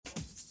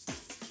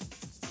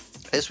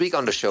This week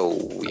on the show,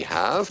 we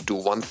have Do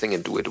One Thing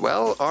and Do It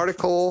Well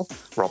article,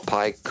 Rob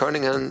Pike,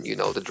 Kernighan, you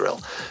know the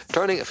drill.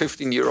 Turning a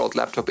 15-year-old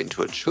laptop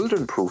into a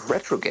children-proof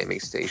retro gaming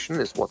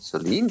station is what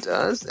Celine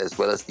does, as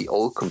well as the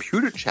old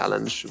computer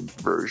challenge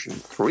version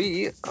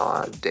 3,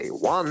 day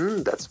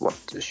 1. That's what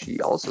she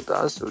also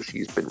does, so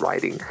she's been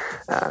writing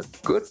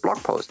good blog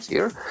posts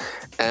here.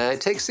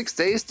 It takes 6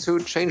 days to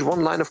change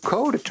one line of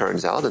code, it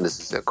turns out, and this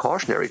is a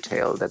cautionary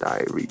tale that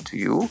I read to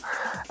you.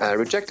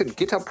 Rejected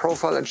GitHub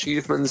profile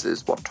achievements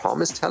is what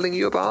Tom is telling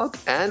you about,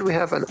 and we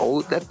have an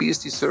old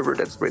NetBSD server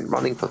that's been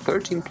running for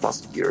 13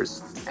 plus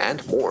years,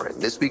 and more in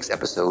this week's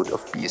episode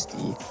of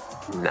BSD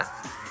Now.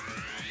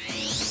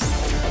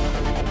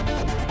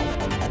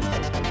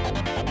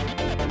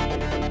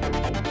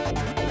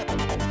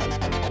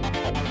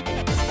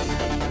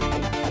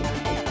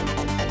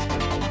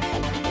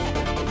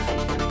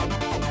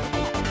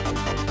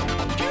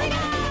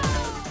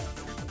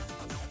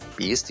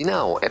 BSD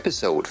Now,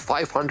 episode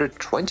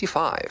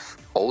 525,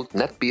 Old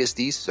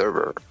NetBSD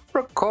Server,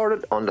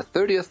 recorded on the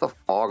 30th of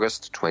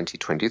August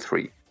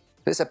 2023.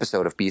 This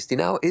episode of BSD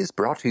Now is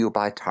brought to you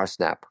by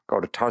Tarsnap. Go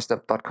to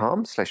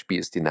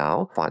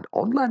tarsnap.com/BSDNow, find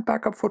online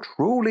backup for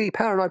truly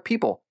paranoid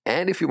people.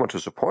 And if you want to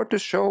support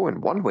this show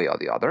in one way or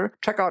the other,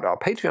 check out our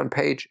Patreon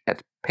page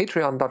at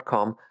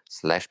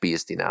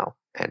patreon.com/BSDNow.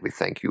 And we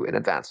thank you in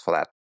advance for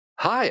that.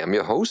 Hi, I'm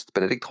your host,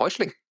 Benedikt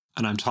Reuschling.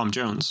 And I'm Tom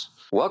Jones.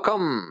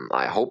 Welcome.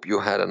 I hope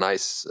you had a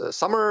nice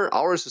summer.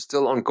 Ours is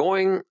still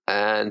ongoing.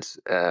 And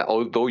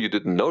although you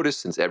didn't notice,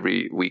 since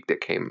every week there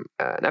came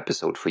an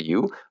episode for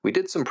you, we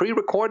did some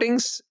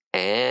pre-recordings,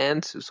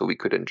 and so we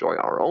could enjoy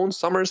our own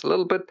summers a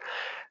little bit.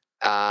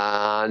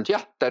 And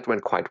yeah, that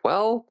went quite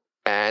well.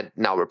 And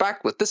now we're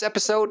back with this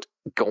episode,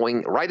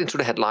 going right into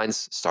the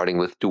headlines, starting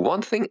with Do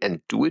One Thing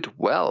and Do It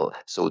Well.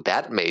 So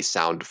that may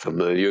sound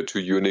familiar to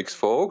Unix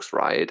folks,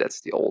 right?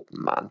 That's the old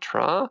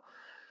mantra.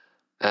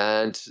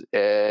 And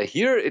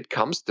here it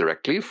comes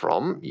directly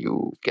from,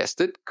 you guessed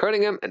it,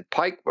 Kernighan and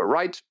Pike were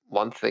right.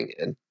 One thing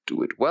and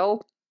do it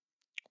well.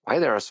 Why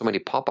there are so many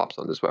pop-ups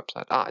on this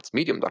website? It's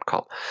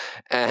medium.com.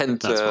 And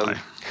that's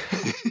why.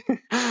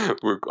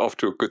 We're off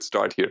to a good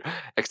start here.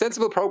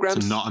 Extensible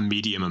programs. So not a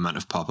medium amount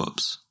of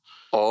pop-ups.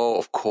 Oh,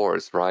 of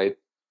course, right?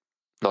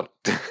 Not.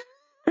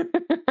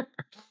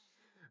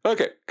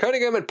 Okay,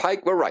 Kernighan and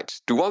Pike were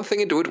right. Do one thing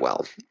and do it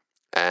well.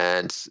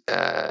 And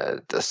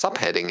the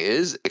subheading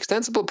is,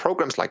 extensible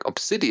programs like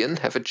Obsidian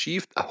have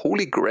achieved a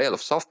holy grail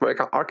of software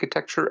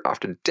architecture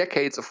after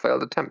decades of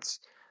failed attempts.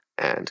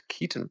 And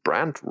Keaton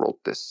Brandt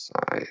wrote this,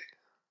 I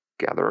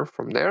gather,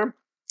 from there. And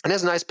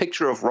there's a nice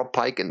picture of Rob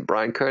Pike and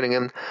Brian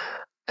Kernighan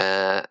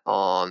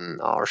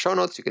on our show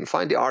notes. You can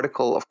find the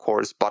article, of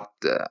course, but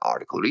the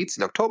article reads,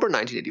 in October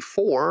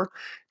 1984,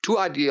 two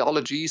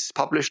ideologies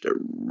published a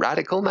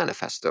radical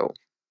manifesto.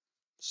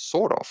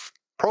 Sort of.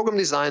 Program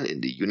design in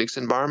the Unix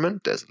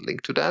environment, there's a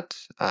link to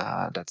that.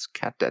 That's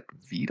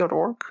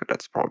cat.v.org.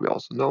 That's probably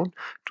also known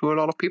to a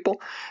lot of people.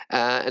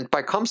 And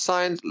by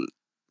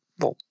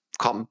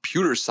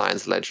computer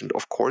science legend,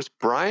 of course,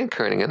 Brian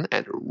Kernighan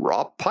and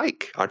Rob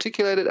Pike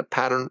articulated a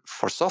pattern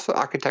for software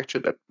architecture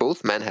that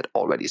both men had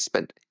already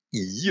spent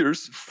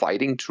years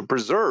fighting to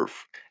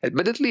preserve.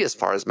 Admittedly, as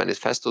far as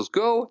manifestos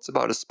go, it's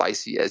about as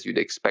spicy as you'd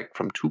expect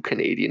from two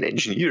Canadian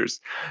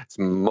engineers. Its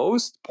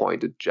most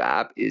pointed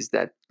jab is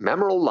that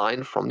memorable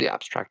line from the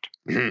abstract.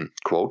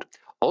 Quote,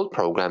 old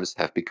programs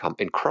have become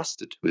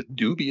encrusted with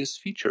dubious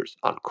features,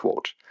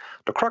 unquote.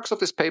 The crux of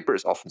this paper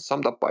is often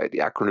summed up by the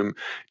acronym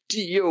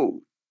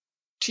DOTADIW.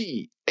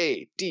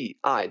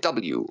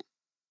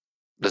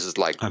 This is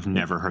like... I've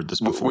never heard this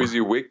before.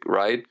 WYSIWYG,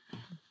 right?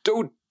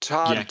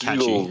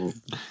 Catchy.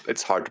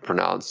 It's hard to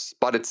pronounce,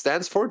 but it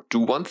stands for Do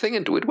One Thing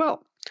and Do It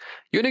Well.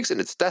 Unix and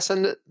its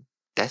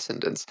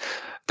descendants.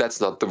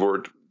 That's not the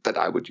word that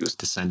I would use.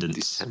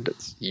 Descendants.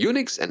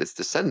 Unix and its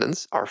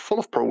descendants are full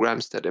of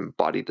programs that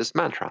embody this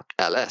mantra.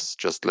 ls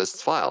just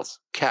lists files.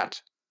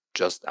 Cat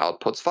just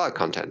outputs file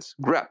contents.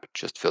 grep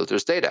just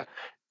filters data.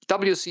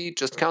 WC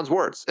just counts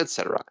words,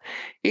 etc.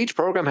 Each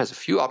program has a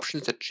few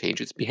options that change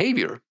its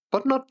behavior,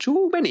 but not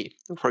too many.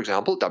 For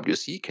example,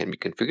 WC can be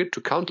configured to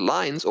count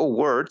lines or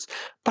words,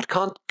 but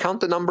can't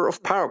count the number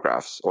of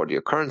paragraphs or the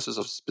occurrences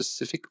of a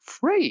specific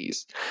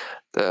phrase.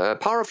 The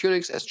power of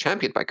Unix, as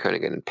championed by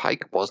Kernighan and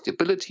Pike, was the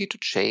ability to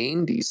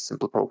chain these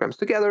simple programs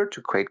together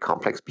to create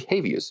complex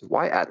behaviors.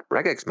 Why add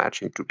regex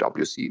matching to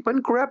WC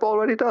when grep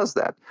already does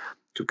that?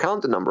 To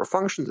count the number of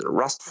functions in a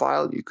Rust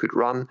file, you could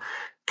run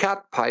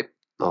cat pipe.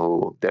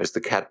 Oh, there's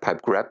the cat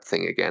pipe grep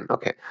thing again.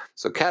 Okay,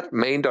 so cat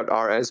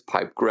main.rs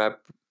pipe grep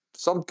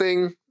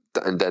something,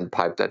 and then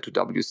pipe that to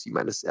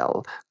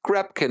WC-L.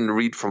 grep can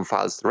read from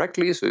files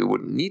directly, so you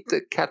wouldn't need the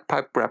cat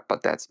pipe grep,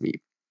 but that's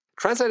me.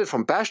 Translated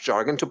from Bash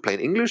jargon to plain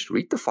English,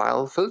 read the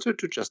file, filter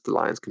to just the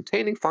lines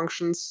containing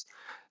functions,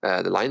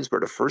 the lines where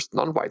the first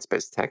non-white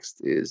space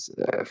text is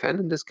fn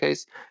in this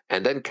case,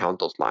 and then count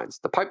those lines.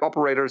 The pipe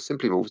operator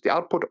simply moves the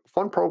output of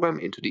one program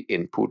into the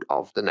input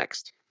of the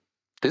next.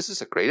 This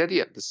is a great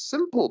idea. The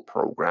simple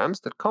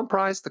programs that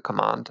comprise the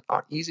command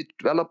are easy to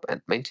develop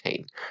and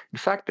maintain. In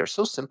fact, they're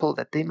so simple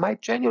that they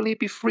might genuinely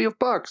be free of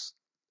bugs,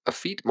 a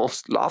feat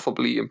most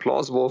laughably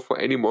implausible for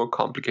any more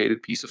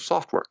complicated piece of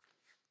software.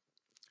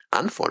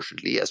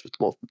 Unfortunately, as with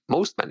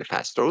most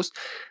manifestos,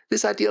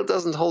 this ideal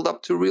doesn't hold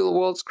up to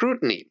real-world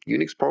scrutiny.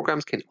 Unix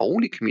programs can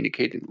only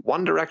communicate in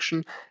one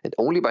direction and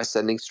only by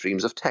sending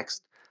streams of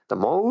text. The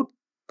model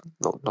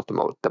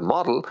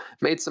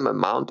made some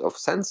amount of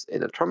sense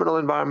in a terminal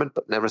environment,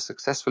 but never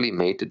successfully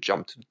made the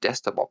jump to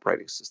desktop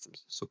operating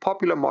systems. So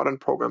popular modern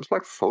programs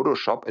like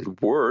Photoshop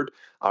and Word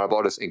are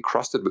about as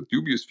encrusted with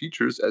dubious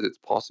features as it's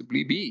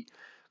possibly be.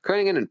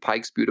 Kernighan and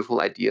Pike's beautiful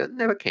idea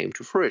never came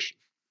to fruition.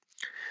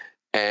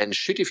 And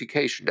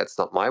shittification, that's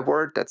not my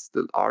word, that's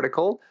the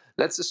article.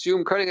 Let's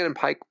assume Kernighan and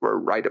Pike were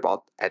right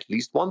about at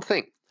least one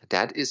thing.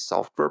 That is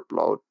software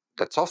bloat.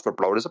 That software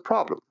bloat is a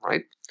problem,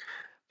 right?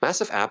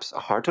 Massive apps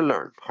are hard to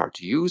learn, hard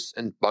to use,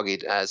 and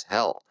buggy as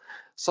hell.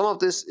 Some of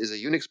this is a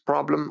Unix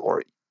problem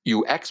or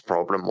UX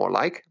problem more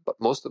like,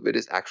 but most of it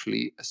is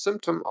actually a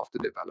symptom of the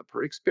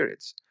developer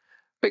experience.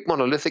 Big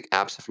monolithic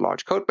apps have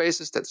large code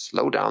bases that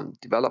slow down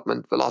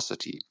development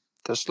velocity.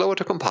 They're slower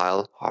to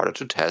compile, harder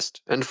to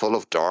test, and full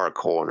of dark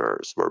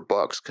corners where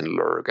bugs can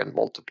lurk and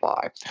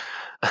multiply.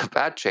 A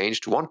bad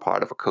change to one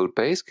part of a code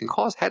base can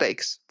cause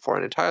headaches for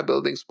an entire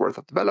building's worth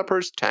of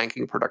developers,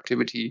 tanking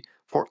productivity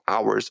for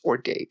hours or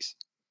days.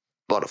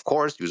 But of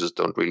course, users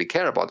don't really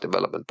care about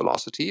development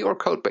velocity or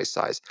code base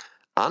size.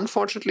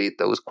 Unfortunately,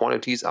 those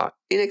quantities are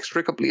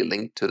inextricably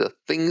linked to the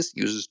things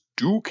users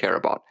do care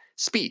about: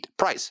 speed,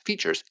 price,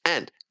 features,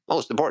 and,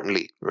 most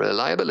importantly,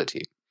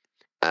 reliability.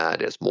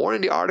 There's more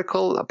in the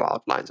article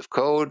about lines of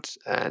code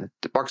and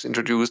the bugs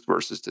introduced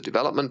versus the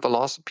development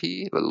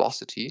velocity,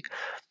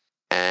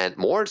 and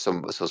more,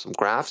 some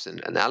graphs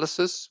and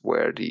analysis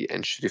where the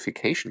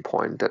enshittification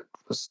point that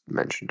was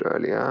mentioned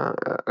earlier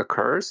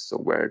occurs, so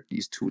where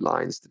these two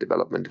lines, the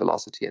development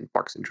velocity and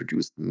bugs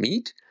introduced,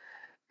 meet,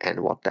 and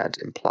what that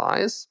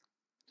implies.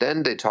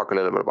 Then they talk a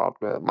little bit about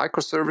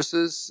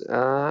microservices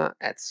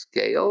at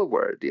scale,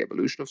 where the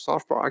evolution of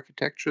software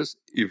architectures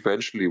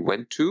eventually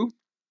went to.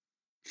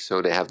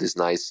 So they have this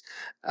nice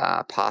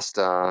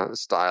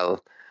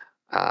pasta-style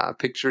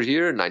picture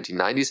here.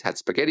 1990s had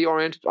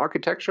spaghetti-oriented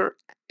architecture,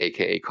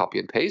 aka copy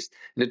and paste.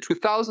 In the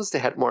 2000s, they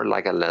had more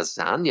like a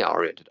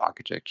lasagna-oriented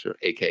architecture,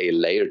 aka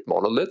layered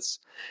monoliths.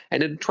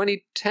 And in the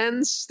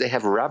 2010s, they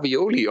have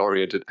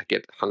ravioli-oriented, I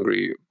get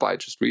hungry by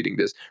just reading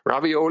this,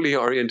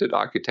 ravioli-oriented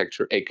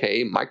architecture,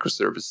 aka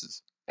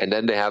microservices. And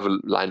then they have a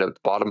line at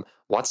the bottom,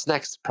 what's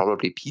next?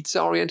 Probably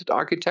pizza-oriented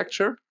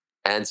architecture.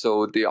 And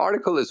so the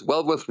article is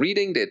well worth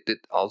reading. They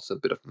did also a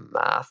bit of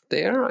math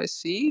there, I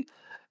see,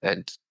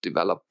 and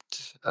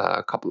developed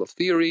a couple of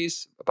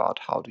theories about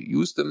how to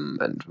use them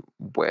and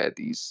where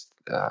these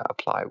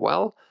apply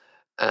well.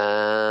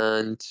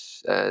 And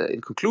in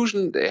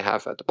conclusion, they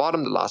have at the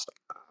bottom, the last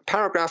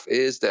paragraph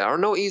is, there are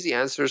no easy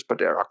answers, but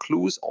there are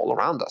clues all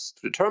around us.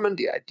 To determine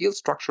the ideal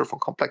structure for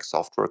complex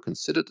software,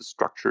 consider the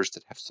structures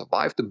that have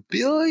survived a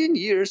billion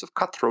years of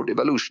cutthroat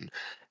evolution.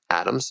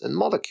 Atoms and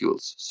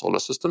molecules, solar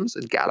systems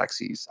and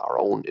galaxies, our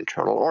own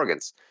internal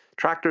organs,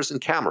 tractors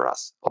and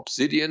cameras,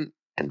 Obsidian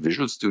and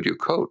Visual Studio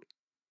Code.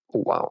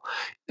 Oh, wow.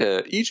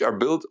 Each are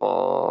built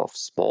of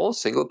small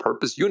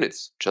single-purpose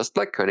units, just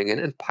like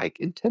Kernighan and Pike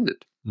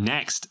intended.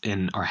 Next,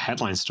 in our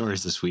headline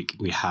stories this week,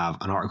 we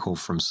have an article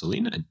from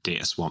Celine at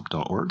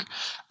dataswamp.org.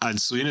 And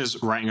Celine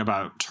is writing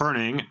about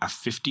turning a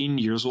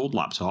 15-year-old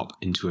laptop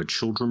into a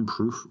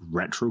children-proof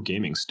retro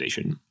gaming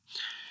station.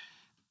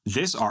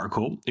 This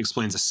article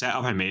explains a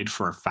setup I made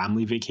for a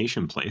family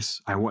vacation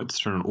place. I wanted to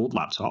turn an old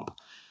laptop,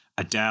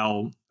 a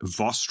Dell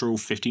Vostro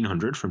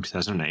 1500 from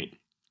 2008,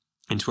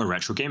 into a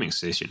retro gaming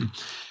station.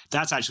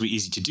 That's actually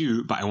easy to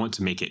do, but I want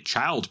to make it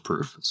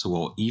child-proof,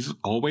 so it will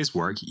always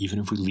work even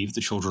if we leave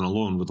the children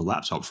alone with the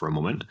laptop for a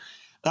moment.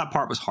 That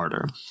part was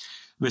harder.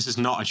 This is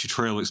not a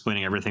tutorial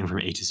explaining everything from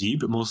A to Z,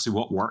 but mostly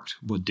what worked,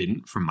 what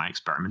didn't from my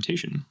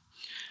experimentation.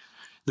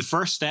 The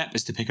first step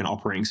is to pick an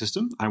operating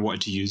system. I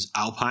wanted to use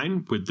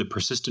Alpine with the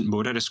persistent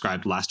mode I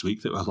described last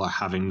week that was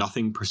having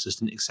nothing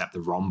persistent except the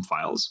ROM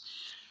files.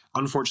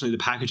 Unfortunately,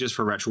 the packages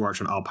for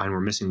RetroArch on Alpine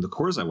were missing the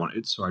cores I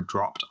wanted, so I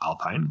dropped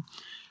Alpine.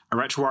 A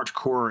RetroArch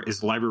core is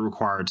the library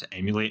required to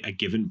emulate a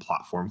given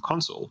platform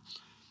console.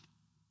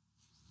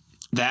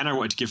 Then I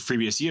wanted to give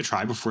FreeBSD a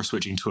try before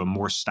switching to a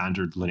more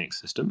standard Linux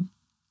system.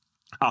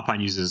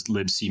 Alpine uses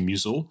libc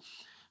Muso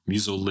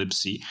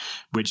libc,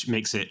 which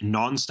makes it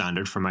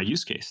non-standard for my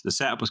use case. The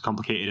setup was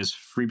complicated as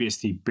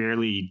FreeBSD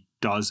barely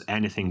does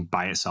anything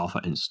by itself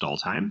at install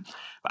time.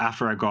 But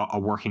after I got a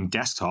working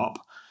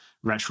desktop,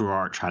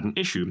 RetroArch had an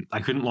issue.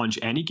 I couldn't launch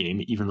any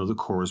game even though the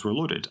cores were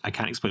loaded. I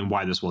can't explain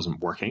why this wasn't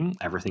working.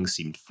 Everything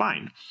seemed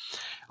fine.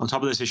 On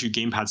top of this issue,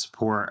 gamepad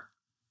support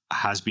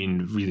has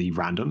been really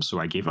random, so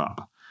I gave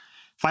up.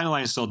 Finally,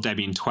 I installed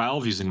Debian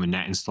 12 using the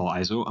net install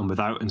ISO, and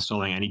without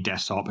installing any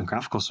desktop and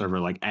graphical server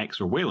like X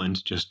or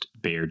Wayland, just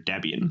bare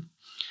Debian.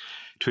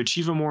 To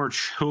achieve a more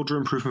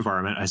children-proof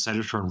environment, I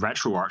decided to run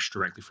RetroArch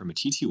directly from a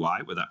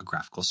TTY without a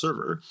graphical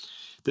server.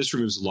 This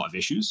removes a lot of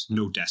issues.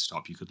 No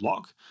desktop you could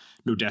log.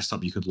 No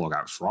desktop you could log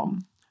out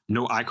from.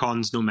 No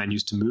icons, no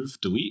menus to move,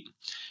 delete.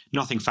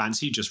 Nothing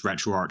fancy, just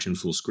RetroArch in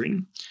full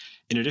screen.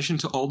 In addition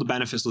to all the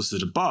benefits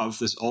listed above,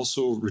 this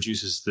also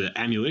reduces the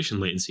emulation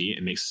latency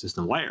and makes the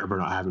system lighter by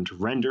not having to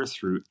render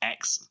through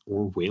X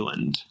or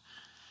Wayland.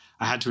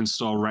 I had to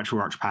install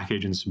RetroArch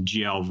package and some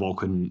GL,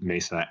 Vulkan,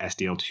 Mesa,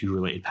 SDL2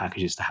 related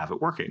packages to have it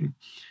working.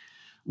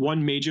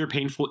 One major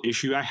painful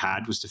issue I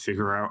had was to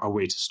figure out a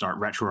way to start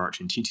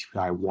RetroArch in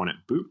TTY1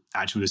 at boot.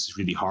 Actually, this is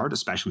really hard,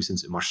 especially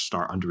since it must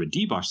start under a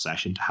debug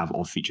session to have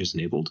all features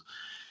enabled.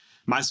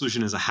 My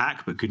solution is a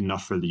hack, but good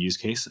enough for the use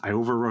case. I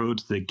overrode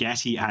the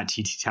getty at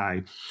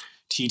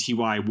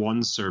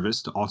TTY1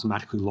 service to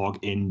automatically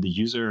log in the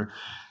user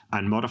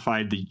and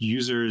modified the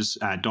user's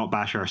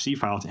 .bashrc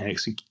file to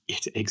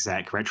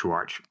exec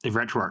RetroArch. If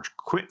RetroArch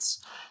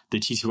quits, the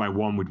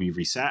TTY1 would be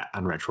reset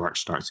and RetroArch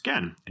starts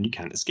again, and you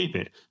can't escape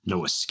it.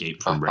 No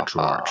escape from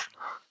RetroArch.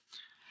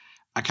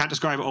 I can't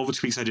describe all the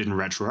tweaks I did in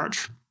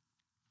RetroArch.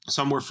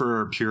 Some were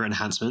for pure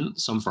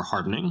enhancement, some for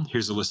hardening.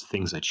 Here's a list of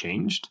things I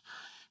changed.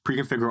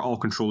 Pre-configure all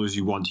controllers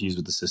you want to use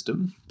with the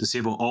system.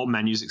 Disable all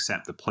menus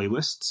except the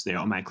playlists. They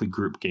automatically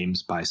group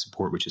games by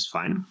support, which is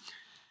fine.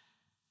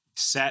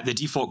 Set the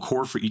default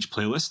core for each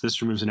playlist.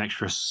 This removes an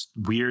extra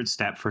weird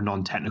step for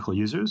non-technical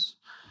users.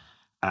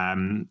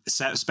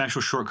 Set a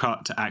special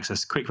shortcut to access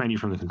the quick menu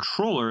from the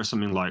controller.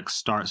 Something like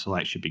start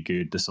select should be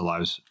good. This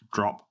allows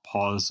drop,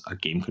 pause a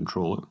game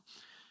controller.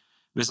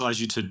 This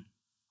allows you to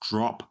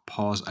drop,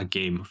 pause a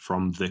game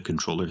from the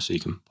controller, so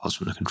you can pause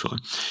from the controller.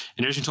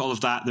 In addition to all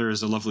of that, there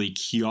is a lovely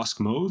kiosk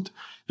mode.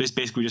 This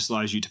basically just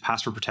allows you to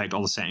password protect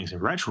all the settings in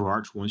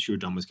RetroArch. Once you're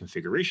done with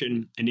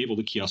configuration, enable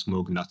the kiosk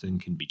mode, nothing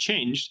can be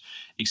changed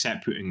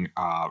except putting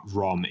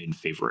ROM in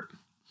favorite.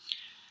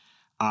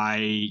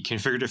 I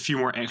configured a few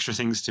more extra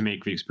things to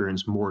make the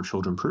experience more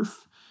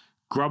children-proof.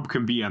 Grub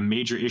can be a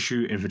major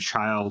issue if a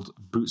child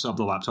boots up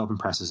the laptop and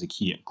presses a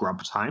key at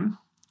grub time.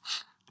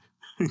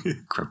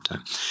 Grub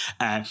time.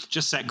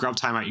 Just set grub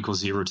timeout equals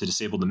 0 to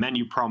disable the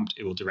menu prompt.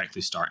 It will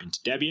directly start into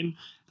Debian.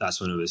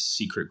 That's one of the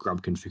secret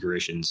grub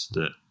configurations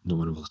that no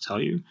one will tell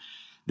you.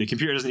 The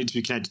computer doesn't need to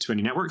be connected to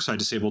any network, so I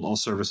disabled all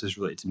services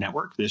related to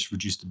network. This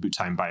reduced the boot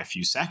time by a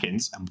few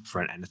seconds and will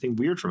prevent anything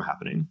weird from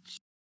happening.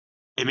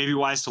 It may be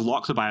wise to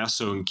lock the BIOS,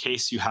 so in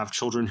case you have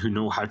children who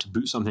know how to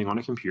boot something on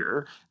a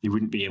computer, they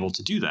wouldn't be able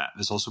to do that.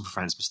 This also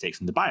prevents mistakes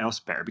in the BIOS.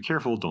 Better be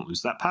careful, don't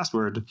lose that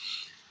password.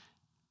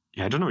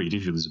 Yeah, I don't know what you do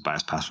if you lose a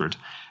BIOS password.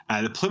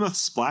 The Plymouth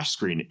splash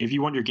screen. If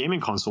you want your gaming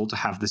console to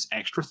have this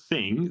extra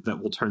thing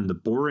that will turn the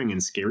boring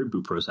and scary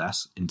boot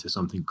process into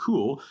something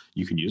cool,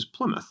 you can use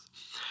Plymouth.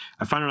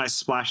 I found a nice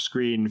splash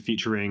screen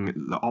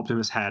featuring the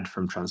Optimus head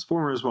from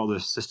Transformers while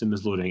the system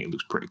is loading. It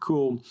looks pretty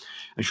cool.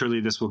 And surely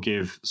this will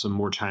give some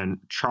more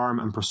charm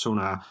and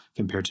persona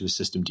compared to the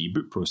system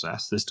boot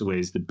process. This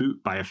delays the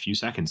boot by a few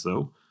seconds,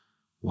 though.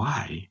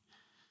 Why?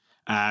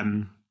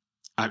 I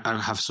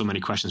have so many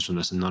questions from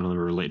this, and none of them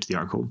are related to the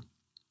article.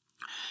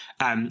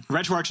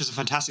 RetroArch is a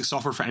fantastic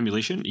software for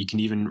emulation. You can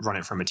even run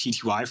it from a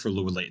TTY for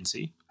lower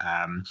latency.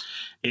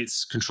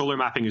 Its controller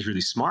mapping is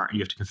really smart. You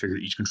have to configure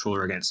each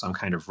controller against some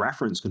kind of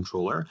reference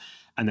controller,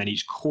 and then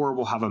each core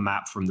will have a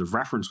map from the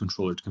reference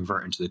controller to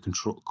convert into the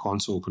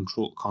console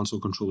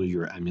controller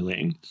you're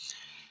emulating.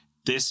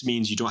 This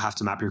means you don't have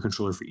to map your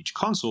controller for each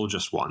console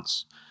just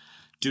once.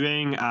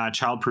 Doing a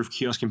child-proof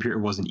kiosk computer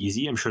wasn't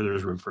easy. I'm sure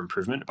there's room for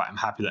improvement, but I'm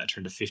happy that I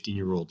turned a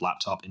 15-year-old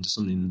laptop into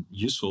something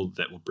useful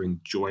that will bring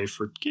joy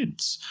for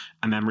kids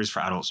and memories for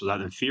adults without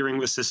them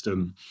fearing the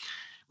system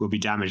will be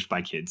damaged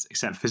by kids,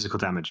 except physical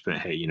damage. But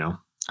hey,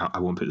 I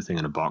won't put the thing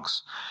in a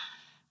box.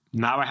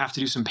 Now I have to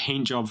do some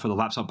paint job for the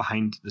laptop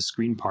behind the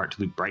screen part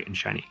to look bright and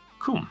shiny.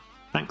 Cool.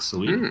 Thanks,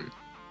 Celine.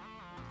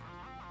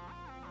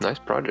 Nice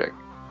project.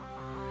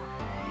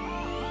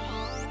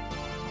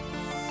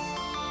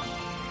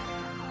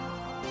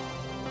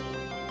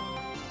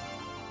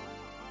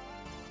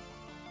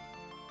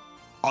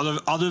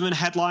 Other than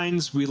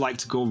headlines, we like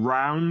to go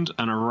round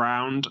and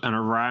around and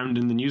around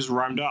in the news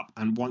roundup.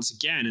 And once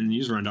again, in the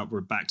news roundup,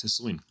 we're back to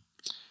Celine.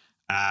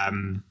 I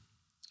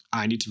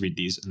need to read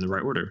these in the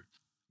right order.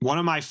 One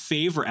of my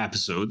favorite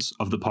episodes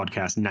of the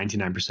podcast,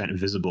 99%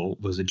 Invisible,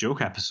 was a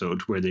joke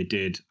episode where they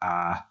did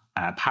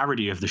a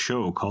parody of the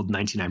show called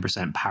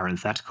 99%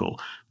 Parenthetical,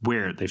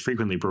 where they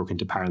frequently broke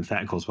into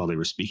parentheticals while they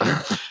were speaking.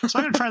 So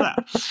I'm going to try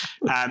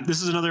that.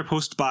 This is another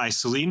post by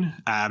Celine.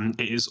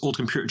 It is Old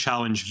Computer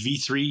Challenge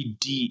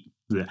V3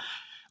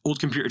 Old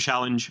Computer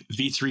Challenge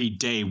V3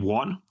 Day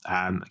 1.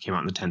 It came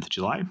out on the 10th of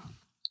July.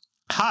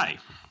 Hi,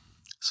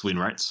 Celine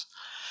writes.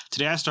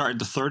 Today I started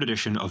the 3rd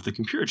edition of the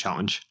Computer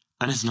Challenge,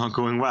 and it's not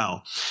going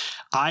well.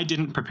 I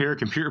didn't prepare a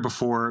computer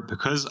before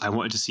because I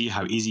wanted to see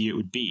how easy it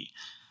would be.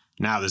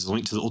 Now there's a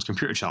link to the Old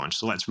Computer Challenge,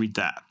 so let's read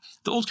that.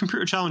 The Old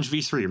Computer Challenge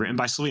V3, written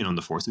by Celine on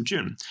the 4th of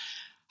June.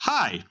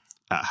 Hi,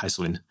 Hi,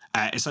 Celine.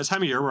 It's that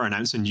time of year where I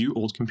announce a new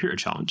old computer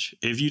challenge.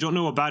 If you don't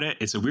know about it,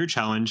 it's a weird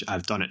challenge.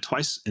 I've done it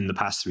twice in the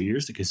past 3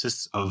 years. It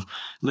consists of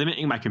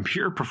limiting my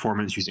computer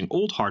performance using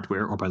old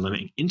hardware or by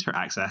limiting internet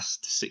access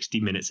to 60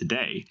 minutes a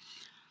day.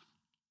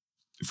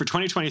 For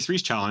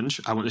 2023's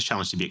challenge, I want this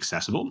challenge to be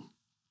accessible.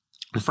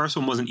 The first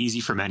one wasn't easy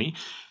for many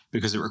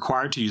because it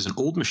required to use an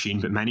old machine,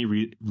 but many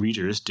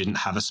readers didn't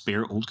have a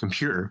spare old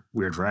computer.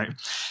 Weird, right?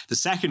 The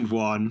second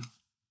one,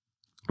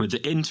 with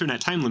the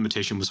internet time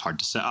limitation, was hard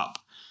to set up.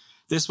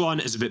 This one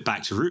is a bit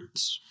back to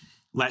roots.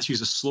 Let's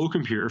use a slow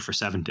computer for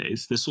 7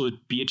 days. This will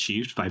be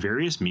achieved by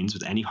various means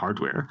with any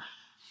hardware.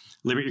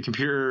 Limit your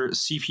computer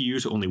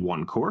CPU to only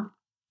 1 core.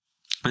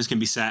 This can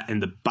be set in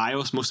the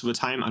BIOS most of the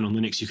time, and on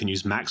Linux you can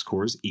use max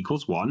cores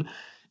equals 1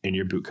 in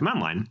your boot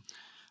command line.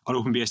 On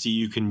OpenBSD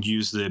you can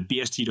use the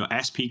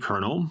bst.sp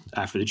kernel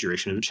for the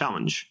duration of the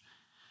challenge.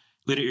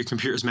 Limit your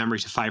computer's memory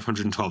to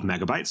 512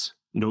 megabytes.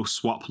 No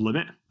swap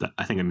limit.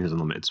 I think it means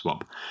unlimited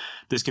swap.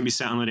 This can be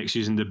set on Linux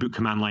using the boot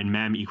command line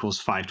mem equals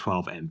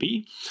 512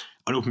 MB.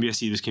 On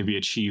OpenBSD, this can be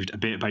achieved a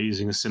bit by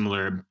using a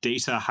similar data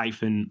size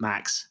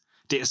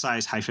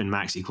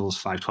max equals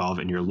 512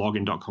 in your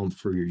login.conf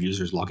for your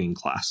user's login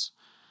class.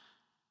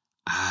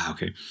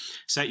 Okay.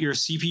 Set your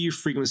CPU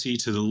frequency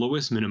to the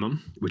lowest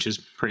minimum, which is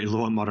pretty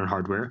low on modern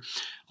hardware.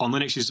 On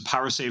Linux, use the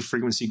power save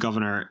frequency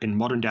governor. In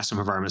modern desktop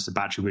environments, the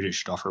battery widget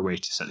should offer a way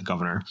to set the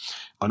governor.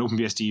 On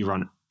OpenBSD,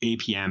 run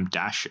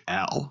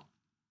apm-l.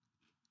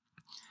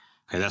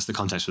 Okay, that's the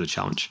context for the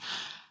challenge.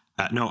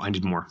 No, I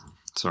need more.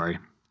 Sorry.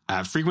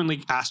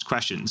 Frequently asked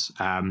questions.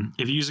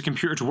 If you use a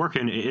computer to work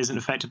in, it isn't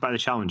affected by the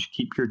challenge.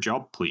 Keep your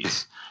job,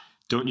 please.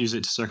 Don't use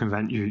it to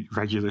circumvent your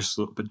regular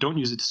slow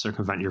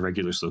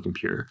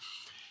computer.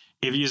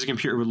 If you use a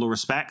computer with lower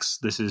specs,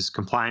 this is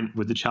compliant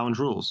with the challenge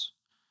rules.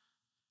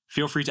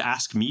 Feel free to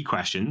ask me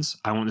questions.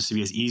 I want this to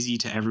be as easy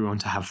to everyone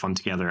to have fun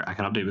together. I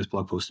can update this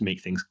blog post to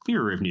make things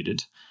clearer if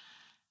needed.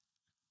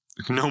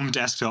 GNOME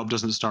desktop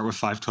doesn't start with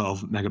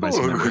 512 megabytes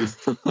of memory.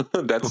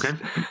 That's, okay.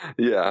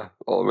 Yeah,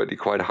 already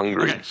quite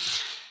hungry. Okay.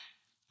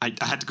 I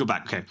had to go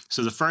back. Okay,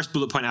 so the first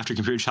bullet point after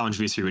Computer Challenge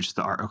V3, which is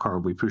the article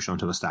we pushed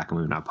onto a stack and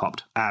we've now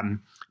popped.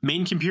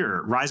 Main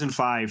computer, Ryzen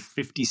 5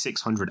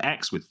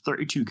 5600X with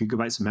 32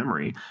 gigabytes of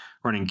memory,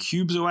 running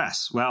Cubes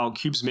OS. Well,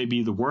 Cubes may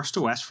be the worst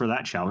OS for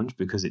that challenge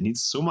because it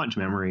needs so much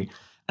memory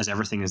as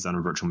everything is done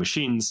on virtual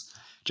machines.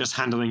 Just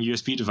handling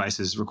USB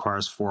devices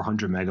requires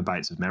 400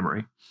 megabytes of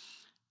memory.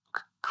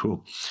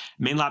 Cool.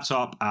 Main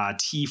laptop,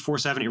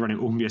 T470 running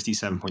OpenBSD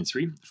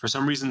 7.3. For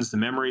some reasons, the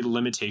memory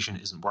limitation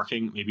isn't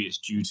working. Maybe it's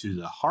due to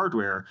the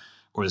hardware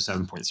or the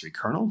 7.3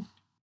 kernel.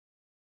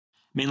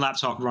 Main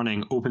laptop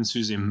running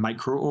OpenSUSE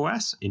Micro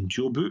OS in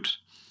dual boot.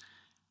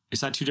 Is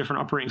that 2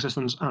 different operating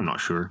systems? I'm not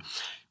sure.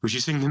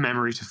 Reducing the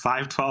memory to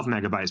 512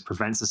 megabytes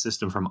prevents the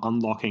system from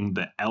unlocking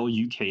the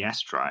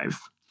LUKS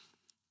drive.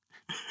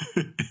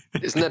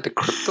 Isn't that the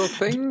crypto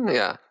thing?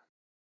 Yeah.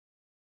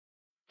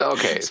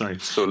 Okay, sorry.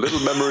 So little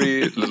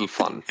memory, little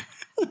fun,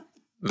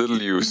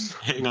 little use.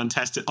 Hitting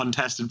untested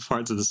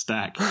parts of the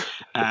stack.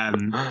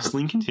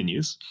 Celine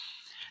continues.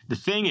 The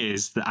thing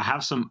is that I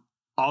have some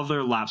other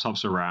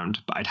laptops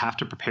around, but I'd have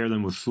to prepare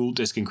them with full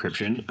disk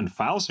encryption and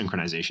file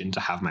synchronization to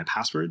have my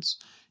passwords,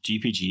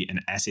 GPG,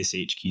 and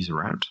SSH keys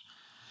around.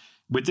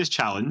 With this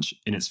challenge,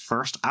 in its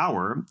first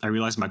hour, I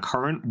realized my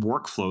current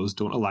workflows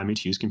don't allow me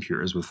to use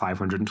computers with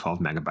 512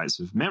 megabytes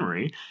of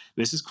memory.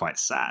 This is quite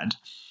sad.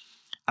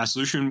 A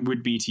solution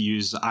would be to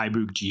use the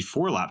iBook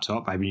G4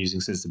 laptop I've been using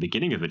since the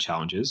beginning of the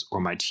challenges,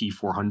 or my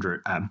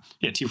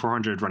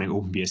T400 running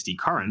OpenBSD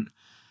current.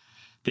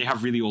 They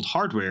have really old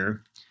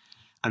hardware,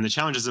 and the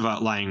challenge is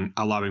about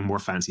allowing more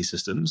fancy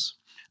systems.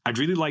 I'd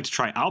really like to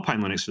try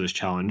Alpine Linux for this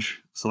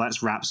challenge, so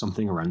let's wrap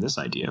something around this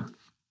idea.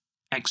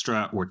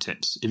 Extra or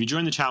tips. If you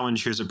join the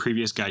challenge, here's a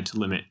previous guide to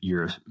limit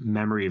your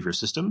memory of your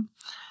system.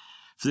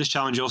 For this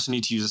challenge, you also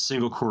need to use a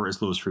single core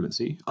as lowest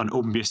frequency. On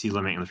OpenBSD,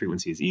 limiting the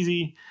frequency is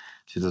easy.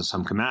 So there's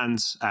some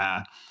commands.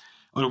 On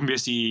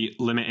OpenBSD,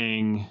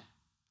 limiting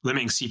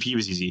CPU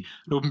is easy.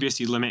 On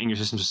OpenBSD, limiting your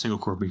system to a single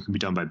core can be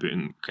done by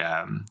booting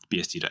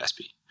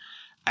bst.sp.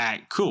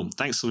 Cool.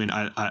 Thanks, Celine.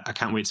 I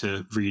can't wait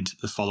to read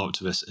the follow-up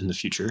to this in the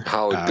future.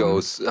 How it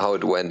goes, how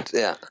it went,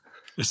 yeah.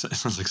 It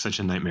sounds like such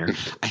a nightmare.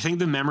 I think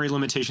the memory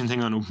limitation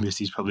thing on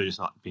OpenBSD is probably just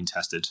not being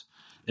tested.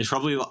 It's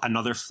probably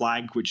another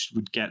flag which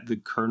would get the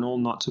kernel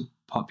not to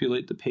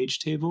populate the page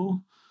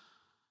table,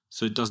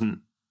 so it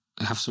doesn't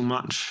have so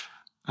much.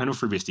 I know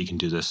FreeBSD can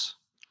do this.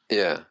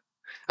 Yeah.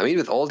 I mean,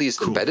 with all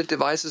these embedded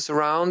devices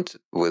around,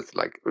 with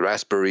like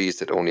Raspberries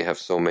that only have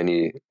so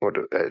many, or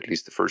at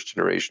least the first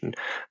generation,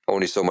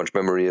 only so much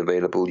memory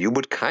available, you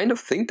would kind of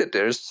think that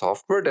there's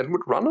software that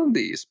would run on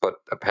these, but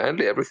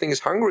apparently everything is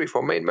hungry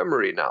for main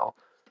memory now.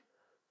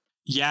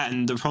 Yeah,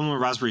 and the problem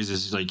with Raspberries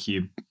is like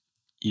you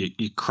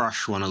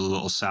crush one of the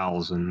little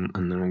cells and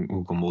then it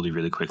will go moldy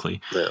really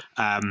quickly.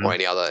 Yeah. Or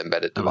any other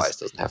embedded device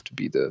doesn't have to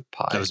be the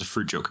Pi. That was a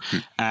fruit joke.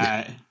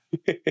 I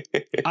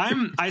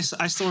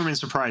still remain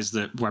surprised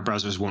that web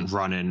browsers won't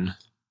run in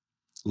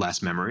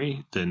less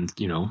memory than,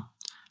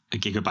 a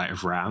gigabyte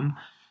of RAM,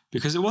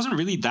 because it wasn't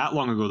really that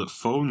long ago that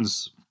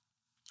phones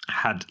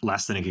had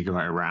less than a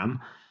gigabyte of RAM,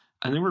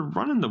 and they were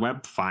running the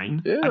web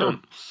fine. Yeah.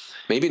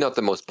 Maybe not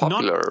the most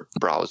popular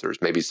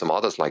browsers. Maybe some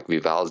others like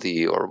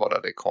Vivaldi, or what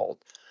are they called?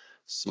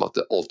 Some of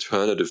the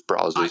alternative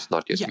browsers,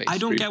 not yet mainstream. I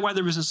don't get why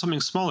there isn't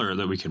something smaller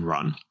that we can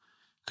run.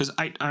 Because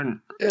I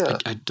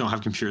don't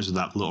have computers with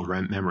that little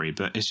memory,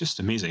 but it's just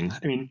amazing.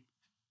 I mean,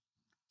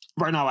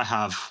 right now I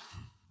have,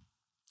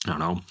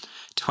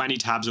 20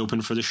 tabs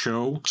open for the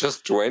show.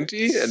 Just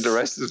 20? And the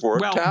rest is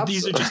work tabs? Well,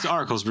 these are just the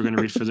articles we're going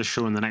to read for the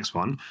show in the next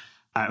one.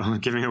 I'm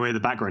giving away the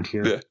background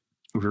here. Yeah.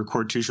 We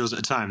record 2 shows at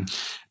a time.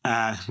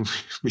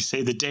 We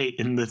say the date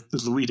in the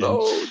lead-in.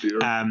 Oh, dear.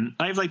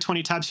 I have like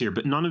 20 tabs here,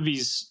 but none of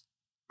these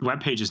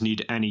web pages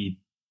need any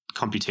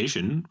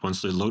computation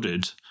once they're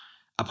loaded,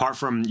 apart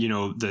from,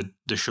 the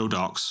show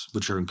docs,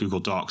 which are in Google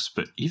Docs.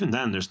 But even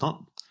then, it's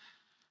not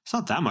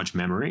that much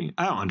memory.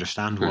 I don't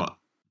understand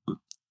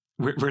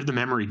where'd the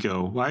memory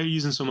go? Why are you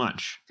using so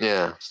much?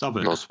 Yeah. Stop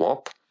it. No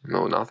swap,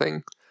 no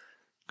nothing.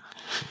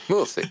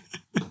 We'll see.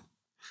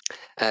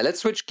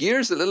 Let's switch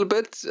gears a little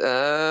bit,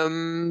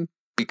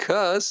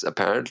 because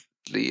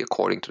apparently,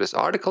 according to this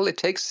article, it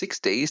takes 6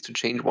 days to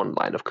change one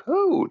line of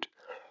code.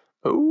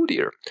 Oh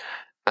dear.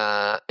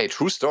 A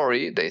true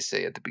story, they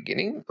say at the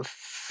beginning.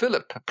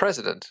 Philip,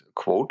 president,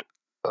 quote,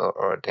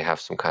 or they have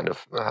some kind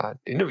of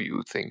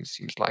interview thing,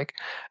 seems like.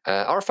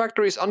 Our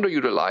factory is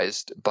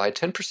underutilized by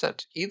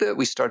 10%. Either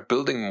we start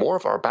building more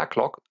of our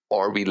backlog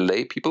or we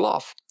lay people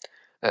off.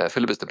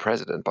 Philip is the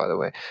president, by the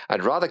way.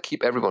 I'd rather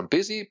keep everyone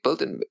busy,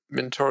 build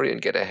inventory,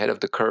 and get ahead of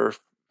the curve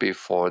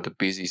before the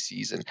busy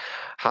season.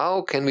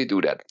 How can we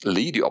do that?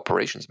 Lee, the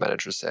operations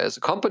manager, says,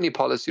 company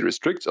policy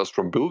restricts us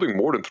from building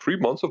more than 3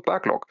 months of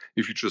backlog.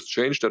 If you just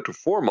change that to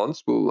 4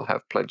 months, we'll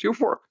have plenty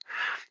of work.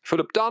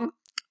 Philip, done.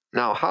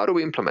 Now, how do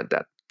we implement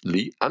that?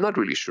 Lee, I'm not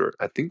really sure.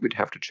 I think we'd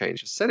have to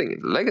change a setting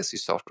in legacy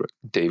software.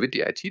 David,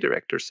 the IT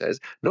director, says,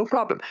 no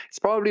problem. It's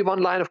probably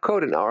one line of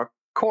code in our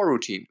core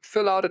routine.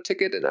 Fill out a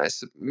ticket and I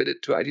submit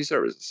it to IT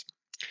services.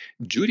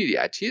 Judy,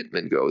 the IT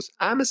admin, goes,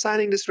 I'm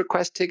assigning this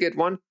request ticket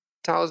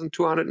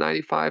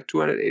 1,295,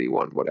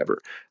 281,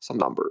 whatever, some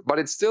number. But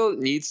it still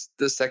needs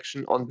the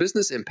section on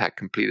business impact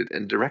completed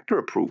and director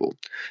approval.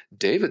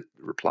 David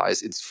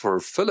replies, it's for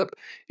Philip.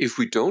 If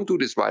we don't do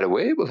this right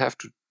away, we'll have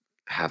to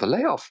have a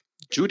layoff.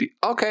 Judy,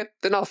 okay,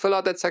 then I'll fill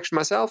out that section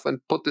myself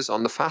and put this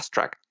on the fast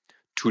track.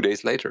 2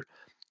 days later.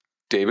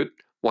 David,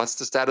 what's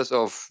the status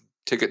of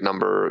ticket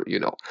number,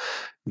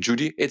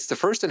 Judy, it's the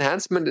first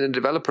enhancement in the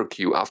developer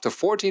queue after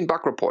 14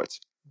 bug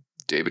reports.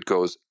 David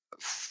goes,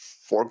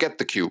 forget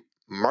the queue,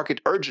 mark it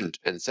urgent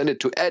and send it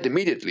to Ed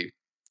immediately.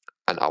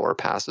 An hour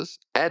passes.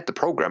 Ed, the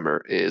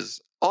programmer,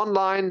 is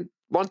online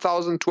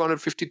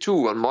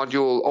 1252 on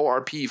module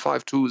ORP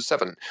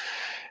 527.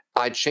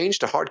 I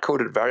changed the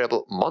hard-coded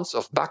variable months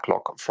of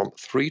backlog from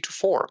 3 to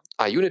 4.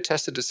 I unit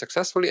tested this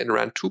successfully and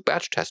ran 2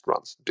 batch test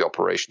runs. The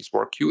operations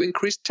work queue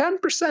increased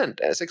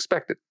 10% as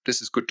expected.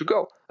 This is good to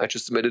go. I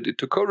just submitted it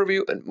to code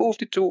review and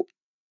moved it to...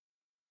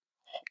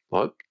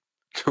 What?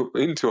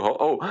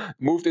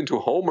 Moved into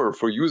Homer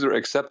for user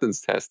acceptance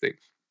testing.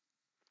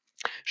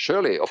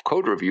 Shirley of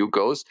code review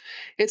goes,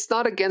 it's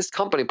not against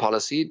company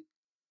policy...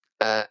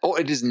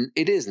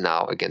 it is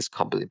now against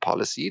company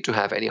policy to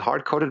have any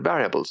hard-coded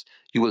variables.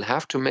 You will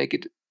have to make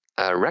it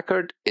a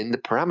record in the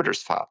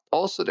parameters file.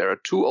 Also, there are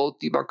 2 old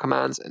debug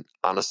commands, an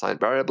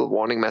unassigned variable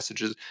warning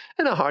messages,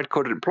 and a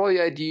hard-coded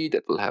employee ID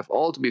that will have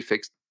all to be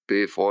fixed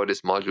before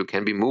this module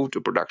can be moved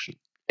to production.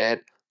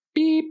 Add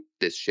beep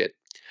this shit.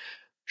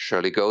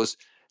 Shirley goes,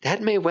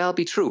 that may well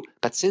be true,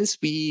 but since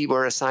we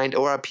were assigned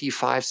ORP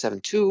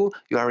 572,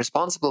 you are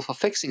responsible for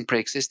fixing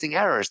pre-existing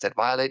errors that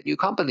violate new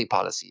company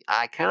policy.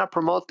 I cannot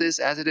promote this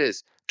as it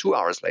is. 2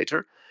 hours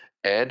later,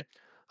 Ed,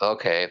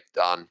 okay,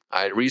 done.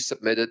 I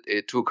resubmitted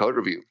it to code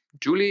review.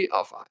 Julie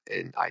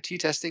in IT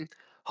testing,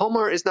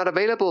 Homer is not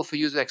available for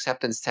user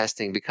acceptance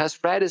testing because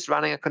Fred is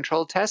running a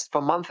control test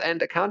for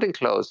month-end accounting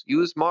close.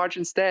 Use Marge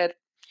instead.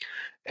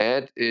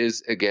 Ed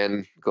is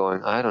again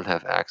going, I don't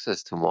have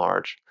access to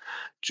Marge.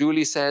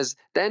 Julie says,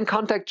 then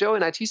contact Joe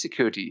in IT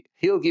security.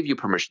 He'll give you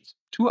permissions.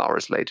 2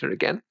 hours later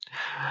again.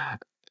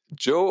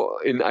 Joe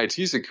in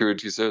IT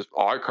security says,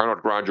 I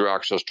cannot grant you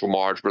access to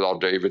Marge without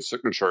David's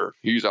signature.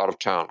 He's out of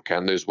town.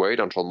 Can this wait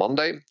until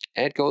Monday?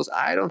 Ed goes,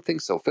 I don't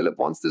think so. Philip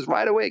wants this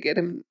right away. Get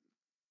him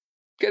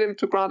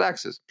to grant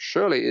access.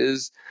 Shirley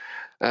is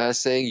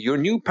saying, your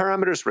new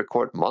parameters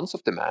record months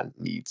of demand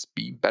needs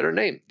be better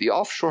named. The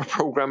offshore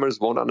programmers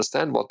won't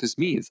understand what this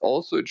means.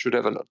 Also, it should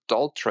have an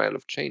audit trail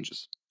of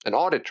changes,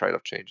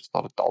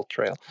 not adult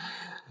trail.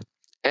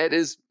 Ed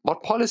is,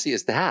 what policy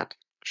is that?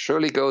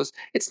 Shirley goes,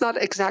 it's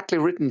not exactly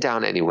written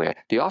down anywhere.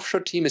 The offshore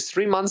team is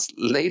 3 months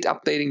late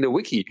updating the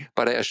wiki,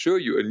 but I assure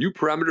you a new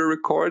parameter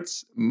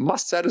records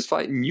must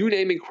satisfy new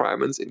naming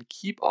requirements and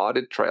keep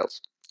audit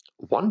trails.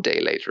 1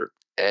 day later,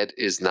 Ed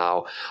is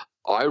now,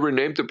 I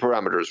renamed the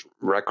parameters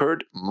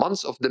record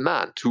months of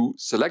demand to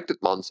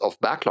selected months of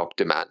backlog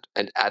demand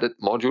and added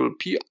module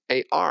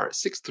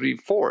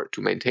PAR634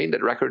 to maintain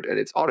that record and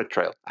its audit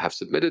trail. I have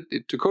submitted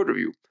it to code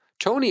review.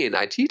 Tony in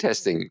IT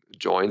testing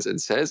joins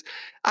and says,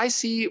 I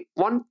see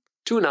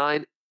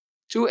 129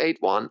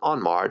 281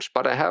 on March,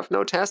 but I have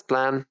no test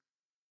plan.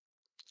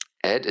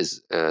 Ed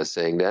is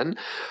saying then,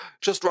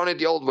 just run it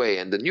the old way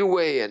and the new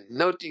way and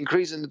note the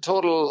increase in the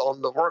total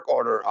on the work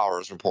order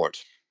hours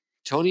report.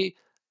 Tony,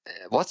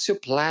 what's your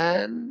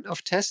plan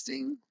of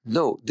testing?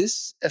 No,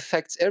 this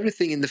affects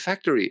everything in the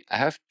factory. I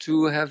have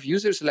to have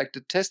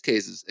user-selected test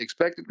cases,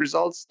 expected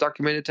results,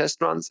 documented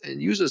test runs,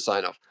 and user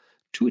sign-off.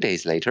 2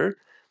 days later,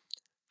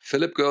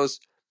 Philip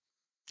goes,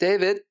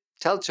 David,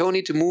 tell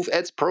Tony to move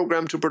Ed's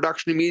program to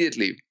production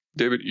immediately.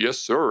 David, yes,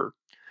 sir.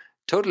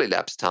 Total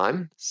elapsed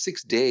time,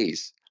 6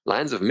 days.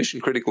 Lines of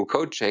mission-critical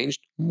code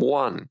changed,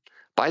 1.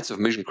 Bytes of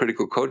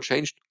mission-critical code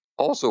changed,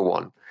 also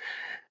 1.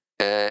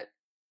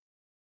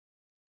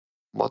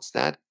 What's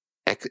that?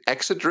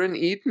 Excedrin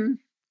eaten?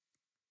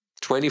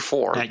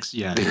 24.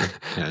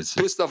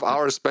 List of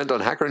hours spent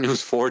on Hacker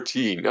News,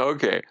 14.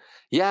 Okay.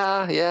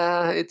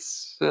 Yeah,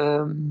 it's...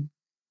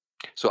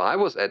 So I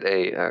was at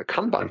a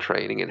Kanban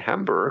training in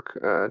Hamburg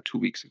 2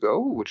 weeks ago,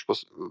 which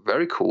was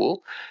very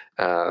cool.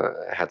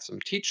 Had some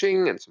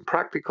teaching and some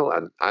practical.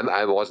 And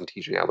I wasn't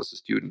teaching, I was a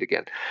student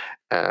again.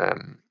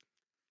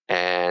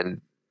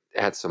 And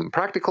had some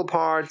practical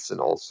parts, and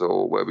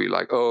also where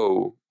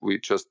we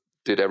just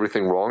did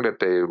everything wrong that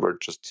they were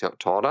just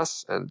taught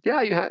us. And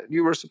yeah,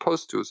 you were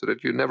supposed to, so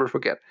that you never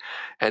forget.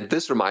 And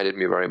this reminded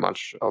me very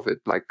much of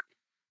it, like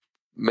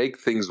make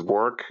things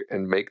work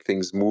and make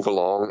things move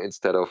along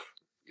instead of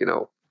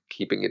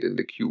keeping it in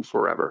the queue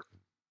forever.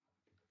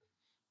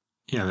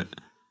 Yeah,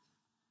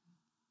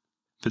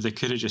 but they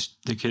could have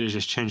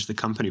just changed the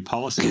company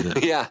policy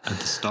at the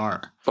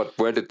start. But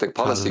where did the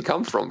policy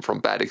come from? From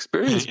bad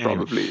experience,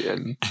 probably.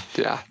 And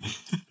yeah,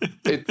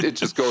 it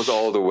just goes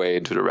all the way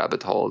into the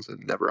rabbit holes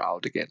and never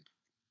out again.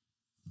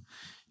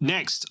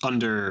 Next,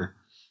 under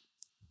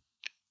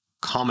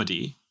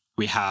comedy,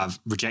 we have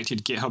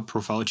rejected GitHub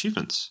profile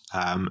achievements.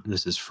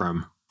 This is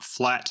from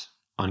Flat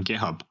on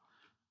GitHub.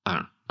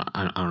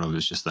 I don't know if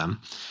it's just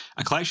them.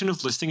 A collection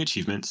of listing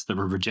achievements that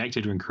were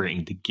rejected when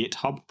creating the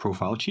GitHub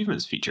profile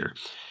achievements feature.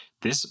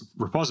 This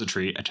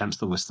repository attempts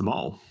to list them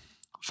all.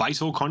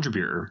 Vital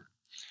contributor.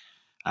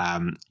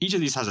 Each of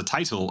these has a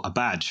title, a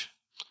badge,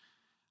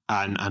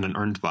 and an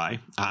earned by.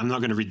 I'm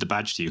not going to read the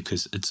badge to you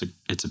because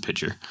it's a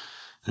picture.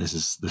 This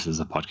is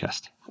a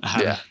podcast.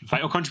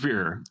 Vital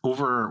contributor.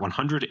 Over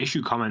 100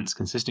 issue comments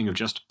consisting of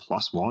just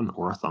 +1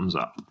 or a thumbs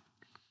up.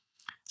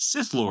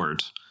 Sith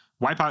Lord.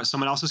 Wipe out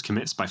someone else's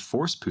commits by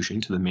force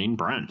pushing to the main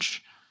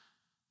branch.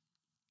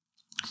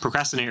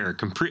 Procrastinator.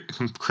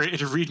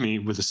 Created a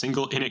README with a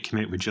single init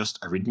commit with just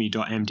a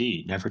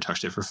readme.md. Never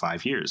touched it for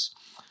 5 years.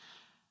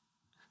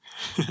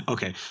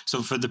 Okay,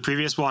 so for the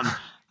previous one,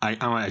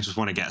 I just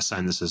want to get a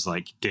sign this is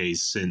like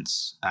days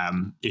since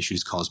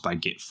issues caused by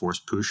git force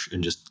push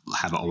and just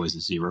have it always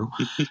at 0.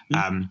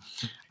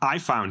 I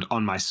found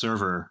on my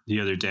server the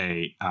other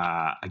day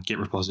a git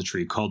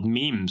repository called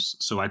memes.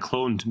 So I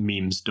cloned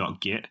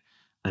memes.git.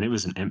 And it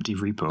was an empty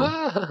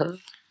repo.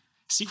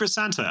 Secret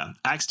Santa.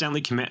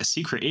 Accidentally commit a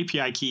secret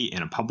API key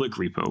in a public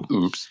repo.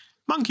 Oops.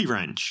 Monkey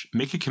Wrench.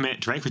 Make a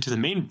commit directly to the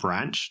main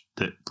branch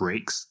that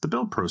breaks the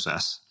build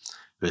process.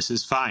 This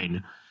is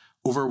fine.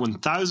 Over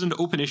 1,000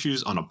 open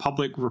issues on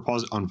public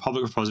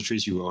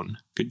repositories you own.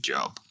 Good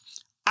job.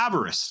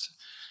 Aberist.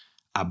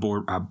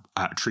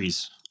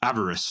 Trees.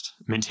 Aberist.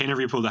 Maintain a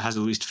repo that has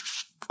at least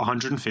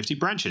 150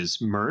 branches.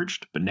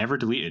 Merged, but never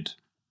deleted.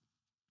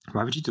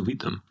 Why would you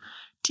delete them?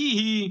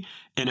 Teehee!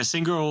 In a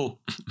single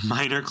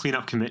minor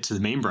cleanup commit to the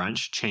main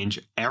branch, change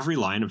every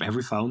line of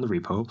every file in the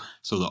repo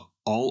so that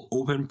all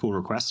open pull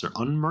requests are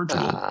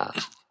unmergeable.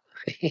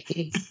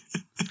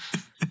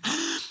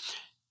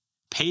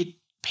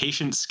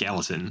 Patient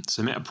skeleton.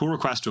 Submit a pull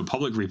request to a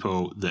public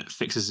repo that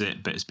fixes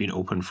it, but it's been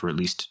open for at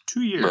least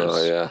 2 years.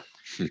 Oh, yeah.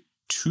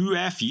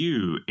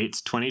 2FU. It's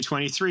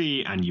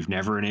 2023, and you've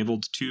never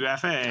enabled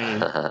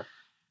 2FA.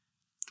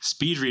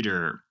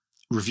 Speedreader.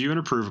 Review and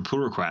approve a pull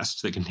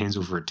request that contains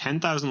over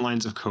 10,000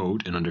 lines of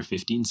code in under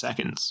 15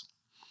 seconds.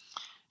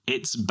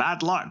 It's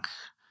bad luck.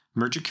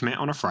 Merge a commit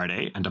on a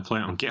Friday and deploy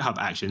it on GitHub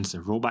Actions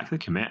and roll back the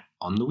commit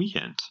on the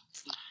weekend.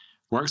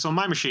 Works on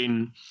my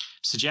machine.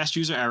 Suggest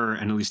user error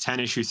in at least 10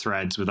 issue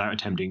threads without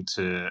attempting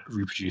to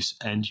reproduce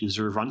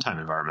end-user runtime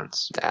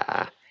environments.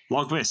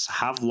 Log this.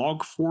 Have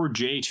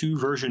log4j2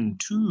 version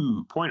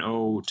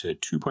 2.0 to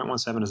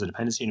 2.17 as a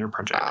dependency in your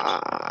project.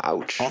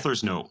 Ouch.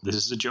 Author's note. This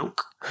is a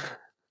joke.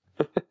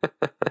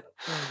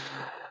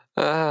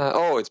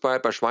 It's by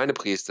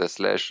Schweinepriester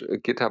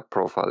 / GitHub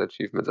profile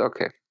achievements.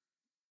 Okay.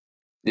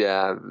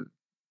 Yeah,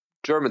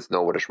 Germans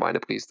know what a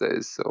Schweinepriester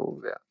is,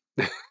 so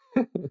yeah.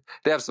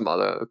 They have some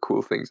other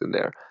cool things in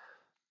there.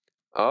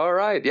 All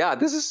right. Yeah,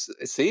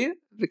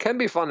 it can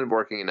be fun in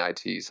working in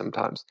IT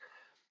sometimes.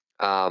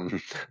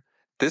 The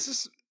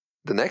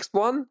next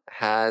one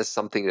has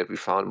something that we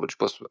found which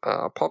was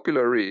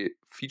popularly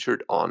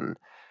featured on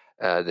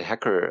the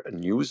Hacker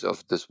News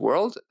of this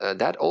world,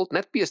 that old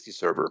NetBSD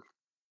server.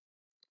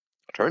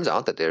 Turns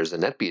out that there's a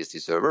NetBSD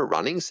server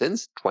running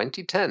since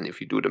 2010. If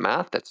you do the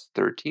math, that's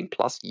 13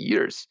 plus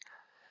years.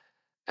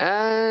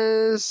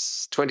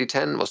 As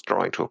 2010 was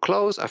drawing to a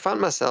close, I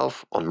found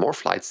myself on more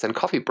flights than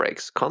coffee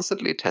breaks,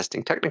 constantly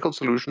testing technical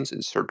solutions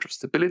in search of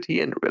stability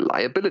and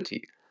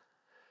reliability.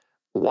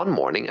 One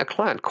morning, a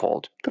client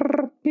called.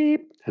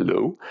 Beep.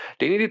 Hello.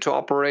 They needed to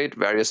operate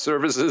various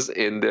services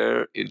in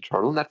their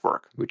internal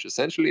network, which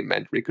essentially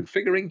meant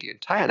reconfiguring the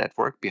entire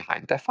network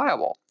behind their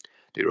firewall.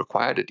 They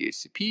required a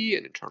DHCP,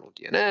 an internal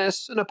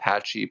DNS, an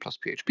Apache plus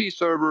PHP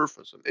server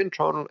for some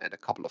internal and a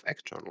couple of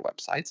external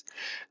websites,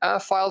 a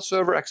file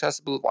server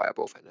accessible via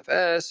both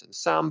NFS and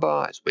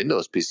Samba, as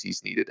Windows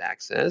PCs needed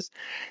access,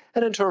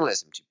 an internal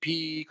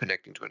SMTP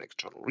connecting to an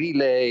external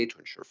relay to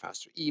ensure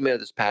faster email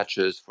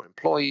dispatches for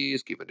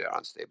employees given their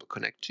unstable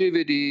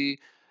connectivity,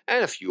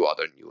 and a few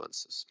other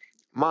nuances.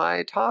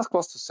 My task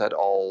was to set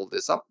all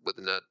this up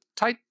within a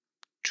tight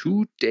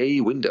 2-day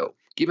window.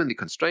 Given the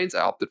constraints, I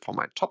opted for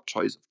my top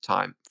choice of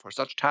time for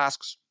such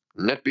tasks,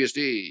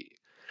 NetBSD.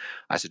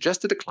 I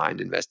suggested the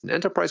client invest in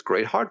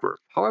enterprise-grade hardware.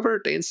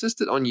 However, they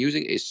insisted on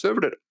using a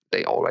server that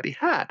they already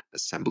had,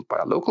 assembled by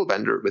a local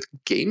vendor with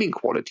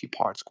gaming-quality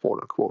parts,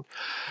 quote-unquote.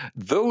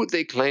 Though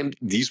they claimed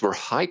these were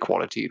high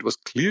quality, it was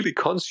clearly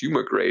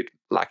consumer-grade,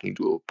 lacking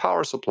dual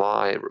power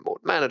supply,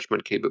 remote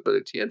management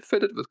capability, and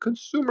fitted with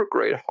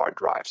consumer-grade hard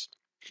drives.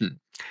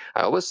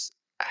 I always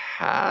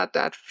had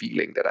that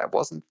feeling that I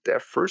wasn't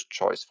their first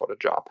choice for the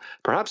job.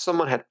 Perhaps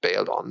someone had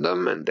bailed on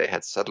them and they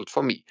had settled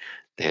for me.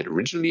 They had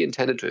originally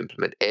intended to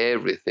implement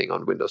everything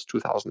on Windows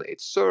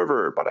 2008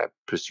 Server, but I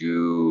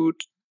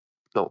persuaded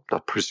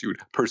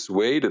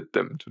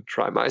them to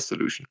try my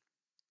solution.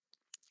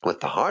 With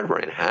the hardware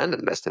in hand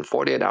and less than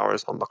 48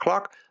 hours on the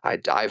clock, I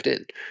dived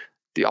in.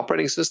 The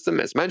operating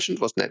system, as mentioned,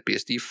 was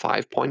NetBSD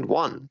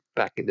 5.1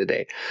 back in the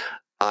day.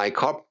 I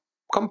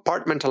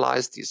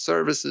compartmentalized these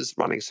services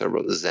running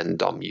several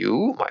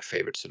XenDOM-U, my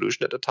favorite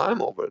solution at the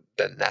time, over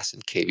the NAS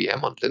and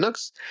KVM on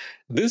Linux.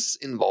 This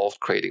involved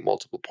creating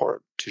multiple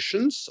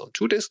partitions on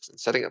 2 disks and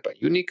setting up a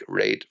unique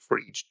RAID for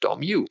each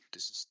DOM-U.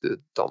 This is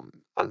the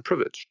DOM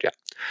unprivileged,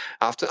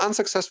 After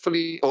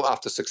successfully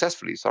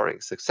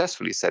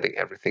setting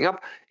everything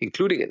up,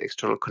 including an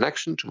external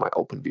connection to my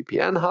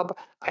OpenVPN hub,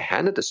 I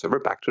handed the server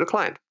back to the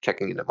client.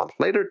 Checking in a month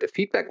later, the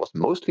feedback was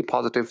mostly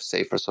positive,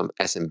 save for some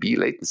SMB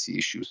latency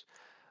issues.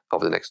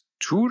 Over the next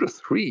 2 to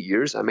 3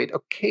 years, I made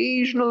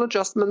occasional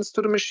adjustments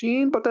to the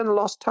machine, but then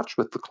lost touch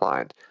with the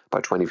client. By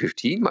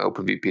 2015, my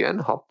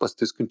OpenVPN hub was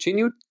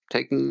discontinued,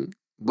 taking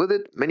with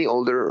it many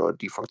older or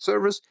defunct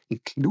servers,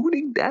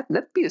 including that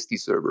NetBSD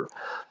server.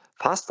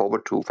 Fast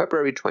forward to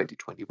February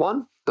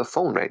 2021, the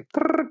phone rang.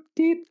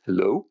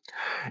 Hello.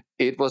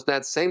 It was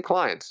that same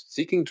client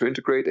seeking to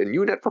integrate a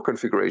new network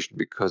configuration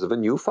because of a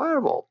new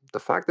firewall. The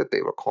fact that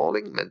they were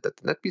calling meant that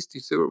the NetBSD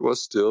server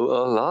was still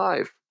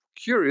alive.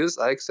 Curious,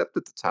 I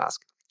accepted the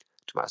task.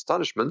 To my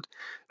astonishment,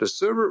 the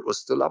server was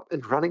still up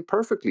and running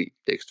perfectly.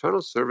 The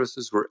external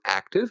services were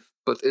active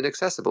but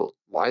inaccessible,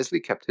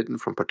 wisely kept hidden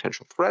from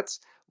potential threats,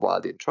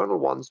 while the internal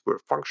ones were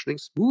functioning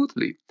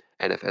smoothly.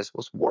 NFS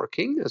was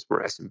working, as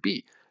were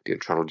SMB, the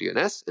internal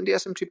DNS, and the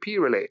SMTP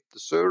relay. The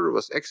server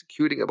was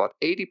executing about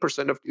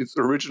 80% of its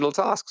original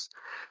tasks.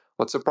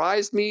 What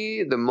surprised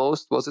me the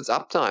most was its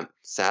uptime.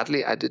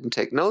 Sadly, I didn't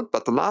take note,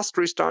 but the last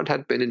restart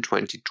had been in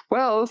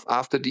 2012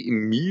 after the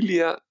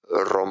Emilia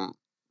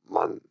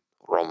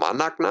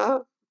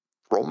Romagna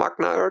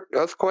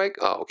earthquake.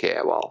 Oh,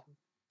 okay, well,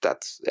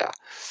 that's,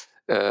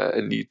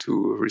 a need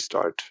to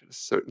restart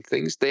certain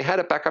things. They had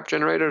a backup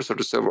generator, so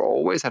the server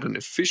always had an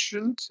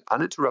efficient,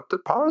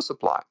 uninterrupted power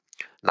supply.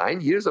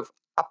 9 years of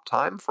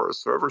uptime for a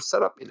server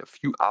set up in a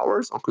few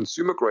hours on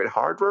consumer-grade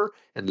hardware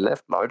and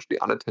left largely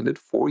unattended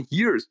for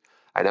years.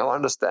 I now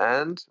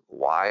understand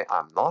why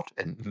I'm not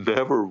and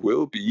never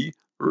will be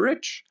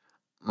rich.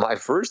 My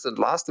first and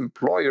last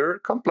employer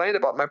complained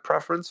about my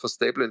preference for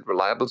stable and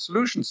reliable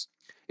solutions,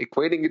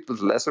 equating it with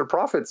lesser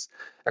profits.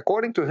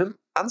 According to him,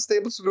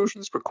 unstable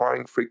solutions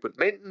requiring frequent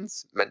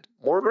maintenance meant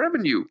more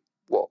revenue.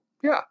 Well,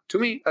 to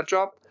me, a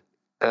job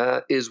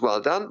is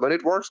well done when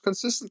it works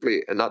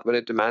consistently and not when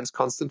it demands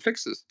constant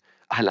fixes.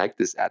 I like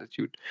this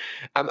attitude.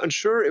 I'm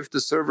unsure if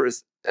the server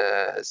is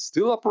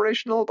still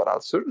operational, but I'll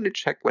certainly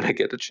check when I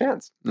get a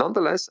chance.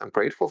 Nonetheless, I'm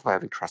grateful for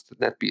having trusted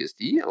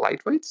NetBSD, a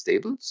lightweight,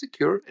 stable,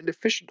 secure, and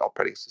efficient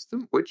operating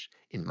system, which,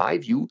 in my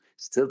view,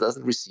 still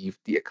doesn't receive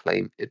the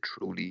acclaim it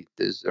truly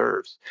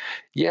deserves.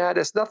 Yeah,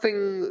 there's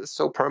nothing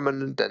so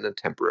permanent than a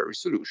temporary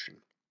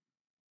solution.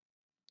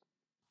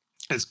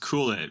 It's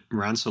cool that it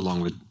ran so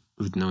long with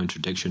no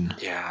interdiction.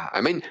 Yeah,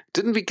 I mean,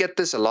 didn't we get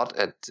this a lot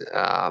at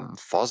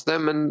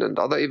FOSDEM and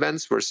other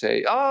events where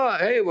say,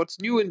 hey, what's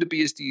new in the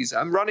BSDs?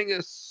 I'm running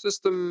a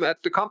system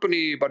at the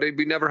company, but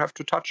we never have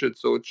to touch it.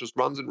 So it just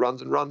runs and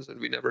runs and runs, and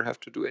we never have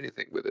to do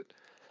anything with it.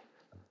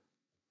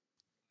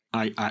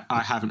 I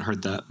haven't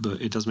heard that,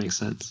 but it does make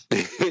sense.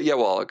 Yeah,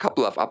 well, a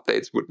couple of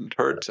updates wouldn't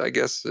hurt, I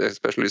guess,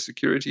 especially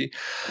security.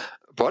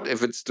 But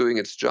if it's doing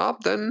its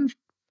job, then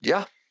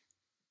yeah,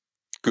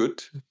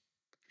 good.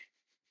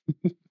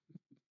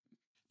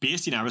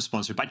 BSD Now is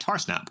sponsored by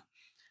Tarsnap.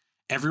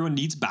 Everyone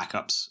needs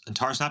backups, and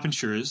Tarsnap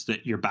ensures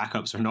that your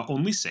backups are not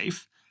only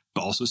safe,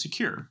 but also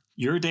secure.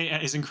 Your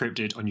data is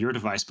encrypted on your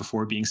device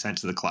before being sent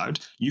to the cloud.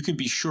 You can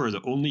be sure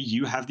that only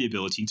you have the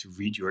ability to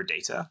read your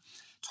data.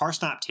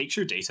 Tarsnap takes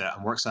your data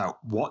and works out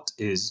what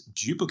is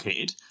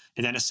duplicated.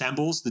 It then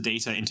assembles the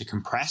data into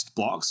compressed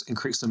blocks and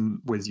creates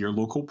them with your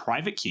local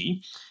private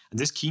key. And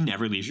this key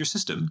never leaves your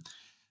system.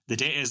 The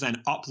data is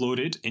then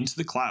uploaded into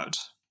the cloud.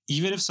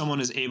 Even if someone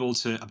is able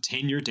to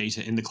obtain your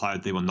data in the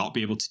cloud, they will not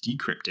be able to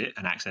decrypt it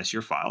and access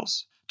your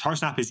files.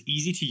 Tarsnap is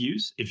easy to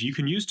use. If you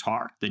can use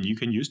Tar, then you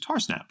can use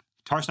Tarsnap.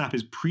 Tarsnap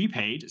is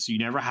prepaid, so you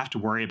never have to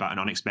worry about an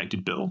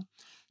unexpected bill.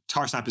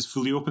 Tarsnap is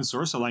fully open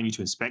source, allowing you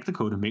to inspect the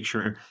code and make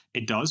sure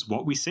it does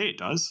what we say it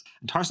does.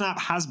 And Tarsnap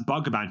has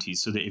bug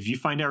bounties, so that if you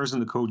find errors in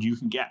the code, you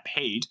can get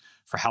paid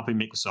for helping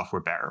make the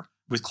software better.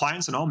 With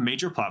clients on all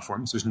major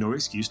platforms, there's no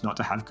excuse not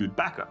to have good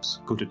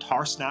backups. Go to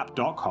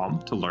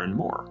tarsnap.com to learn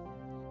more.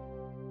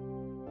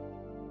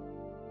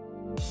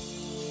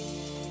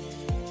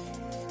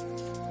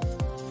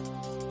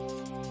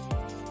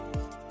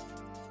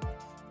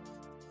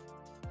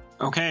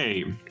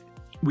 Okay,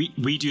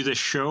 we do this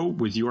show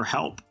with your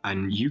help,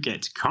 and you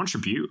get to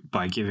contribute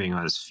by giving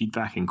us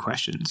feedback and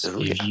questions. Oh,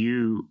 yeah. If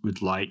you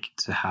would like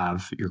to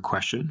have your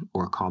question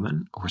or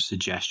comment or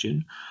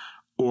suggestion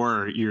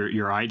or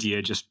your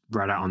idea just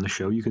read out on the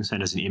show, you can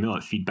send us an email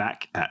at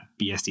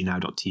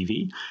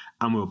feedback@bsdnow.tv,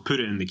 and we'll put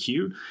it in the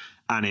queue.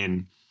 And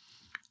in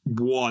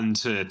 1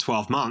 to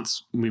 12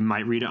 months, we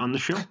might read it on the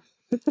show.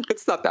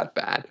 It's not that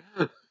bad.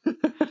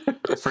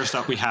 First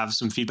up, we have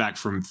some feedback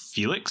from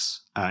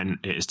Felix, and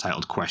it is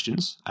titled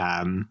Questions.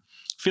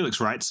 Felix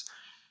writes,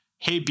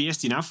 "Hey,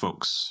 BSD Now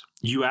folks,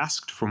 you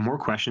asked for more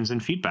questions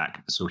and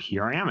feedback, so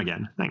here I am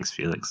again. Thanks,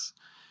 Felix.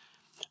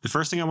 The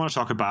first thing I want to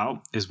talk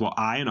about is what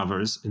I and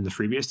others in the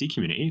FreeBSD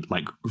community,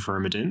 like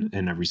Vermidin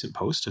in a recent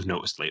post, have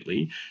noticed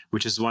lately,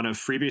 which is one of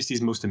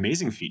FreeBSD's most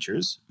amazing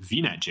features,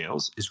 VNet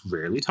jails, is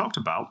rarely talked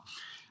about,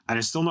 and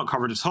is still not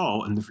covered at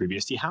all in the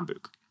FreeBSD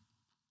handbook.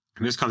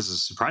 And this comes as a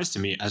surprise to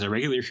me, as I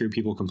regularly hear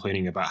people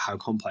complaining about how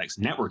complex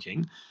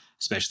networking,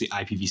 especially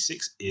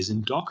IPv6, is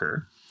in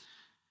Docker.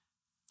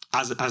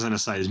 As an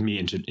aside, as me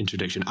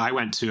introduction, I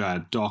went to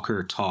a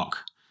Docker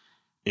talk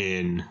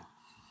in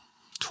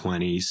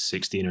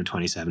 2016 or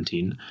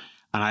 2017,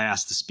 and I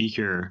asked the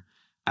speaker,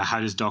 how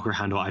does Docker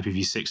handle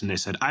IPv6? And they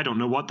said, I don't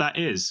know what that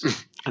is,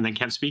 and then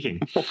kept speaking,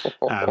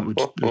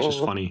 which is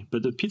funny,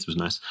 but the pizza was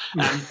nice.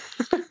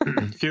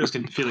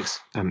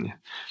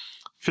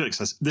 Felix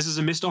says, this is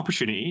a missed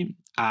opportunity,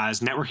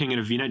 as networking in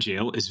a VNet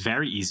jail is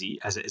very easy,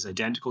 as it is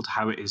identical to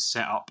how it is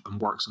set up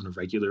and works on a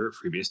regular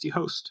FreeBSD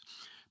host.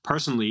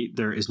 Personally,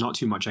 there is not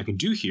too much I can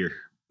do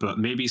here, but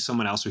maybe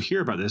someone else will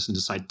hear about this and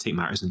decide to take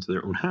matters into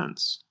their own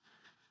hands.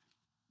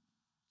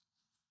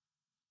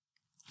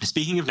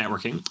 Speaking of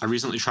networking, I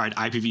recently tried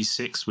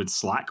IPv6 with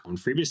Slack on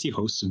FreeBSD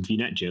hosts and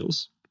VNet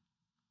jails,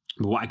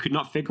 but what I could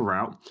not figure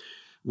out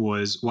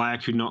was why I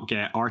could not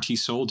get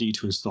RT-sold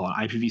to install an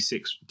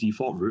IPv6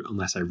 default route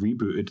unless I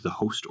rebooted the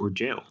host or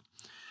jail.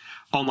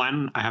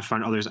 Online, I have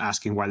found others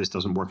asking why this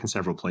doesn't work in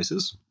several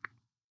places,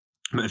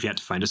 but have yet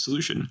to find a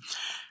solution.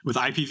 With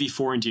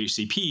IPv4 and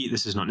DHCP,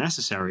 this is not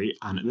necessary,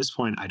 and at this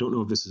point, I don't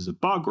know if this is a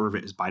bug or if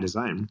it is by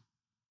design.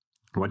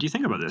 What do you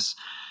think about this?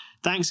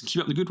 Thanks, and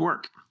keep up the good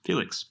work.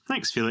 Felix.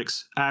 Thanks,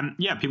 Felix.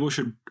 Yeah, people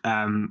should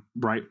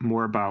write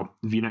more about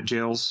VNet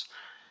jails.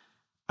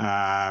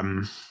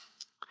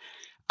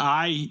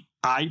 I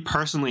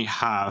personally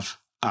have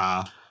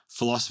a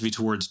philosophy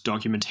towards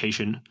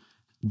documentation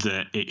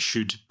that it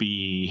should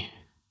be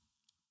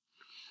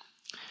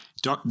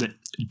that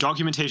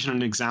documentation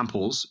and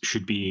examples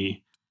should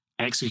be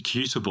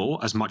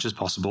executable as much as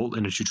possible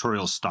in a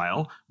tutorial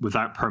style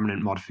without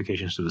permanent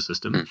modifications to the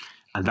system.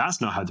 And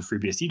that's not how the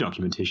FreeBSD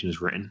documentation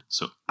is written.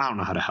 So I don't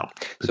know how to help,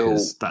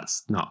 because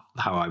that's not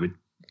how I would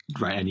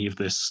write any of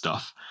this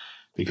stuff,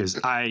 because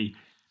I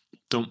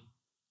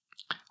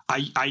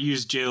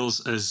use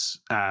jails as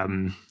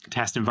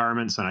test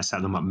environments, and I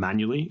set them up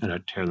manually, and I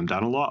tear them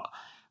down a lot.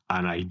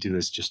 And I do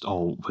this just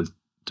all with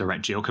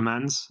direct jail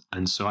commands.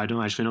 And so I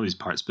don't actually know these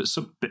parts. But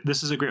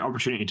this is a great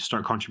opportunity to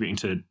start contributing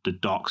to the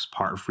docs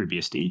part of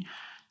FreeBSD.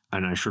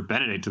 And I'm sure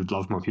Benedict would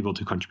love more people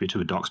to contribute to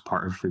the docs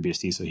part of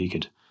FreeBSD so he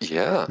could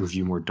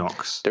review more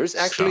docs. There's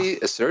actually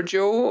a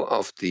Sergio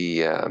of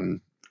the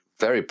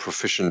very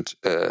proficient,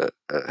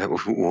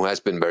 who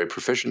has been very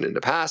proficient in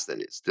the past,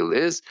 and it still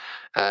is,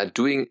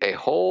 doing a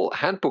whole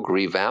handbook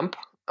revamp.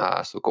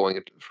 So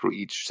going through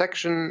each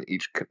section,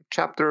 each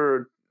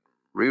chapter,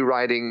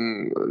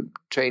 rewriting,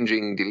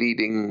 changing,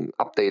 deleting,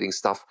 updating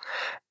stuff.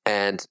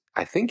 And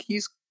I think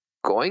he's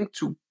going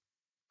to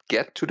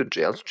get to the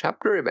jails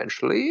chapter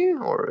eventually,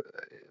 or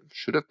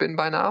should have been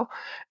by now.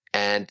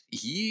 And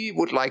he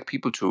would like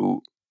people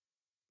to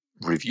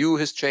review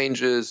his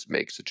changes,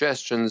 make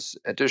suggestions,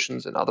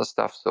 additions, and other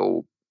stuff.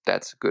 So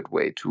that's a good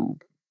way to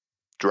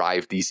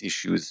drive these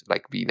issues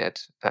like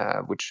VNet,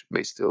 which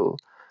may still...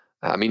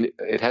 I mean,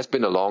 it has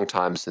been a long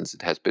time since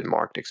it has been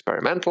marked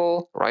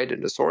experimental, right,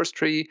 in the source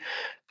tree.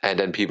 And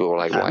then people were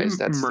like, why is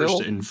that still?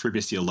 Merged it in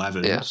FreeBSD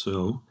 11,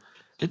 so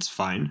it's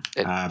fine.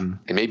 And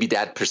maybe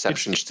that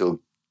perception still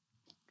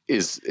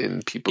is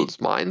in people's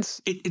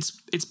minds.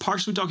 It's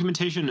partially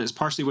documentation. It's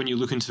partially when you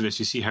look into this,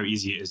 you see how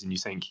easy it is, and you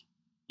think,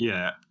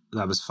 yeah,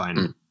 that was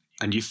fine,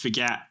 and you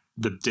forget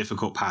the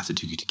difficult path it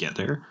took you to get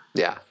there.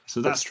 Yeah,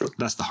 so that's true.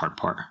 That's the hard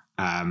part.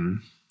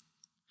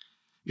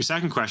 Your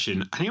second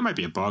question, I think it might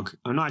be a bug.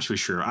 I'm not actually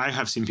sure. I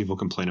have seen people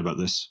complain about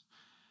this.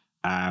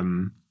 I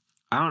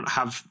don't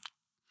have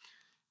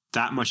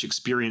that much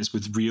experience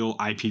with real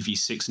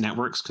IPv6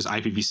 networks because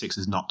IPv6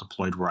 is not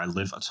deployed where I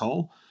live at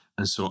all.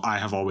 And so I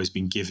have always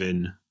been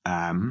given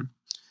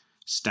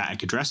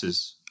static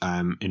addresses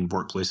in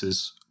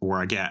workplaces,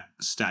 or I get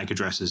static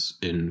addresses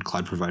in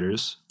cloud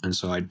providers. And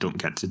so I don't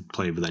get to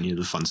play with any of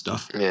the fun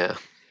stuff. Yeah.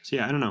 So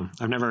yeah, I don't know.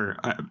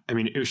 I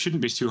mean, it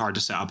shouldn't be too hard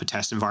to set up a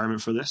test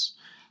environment for this.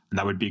 And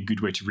that would be a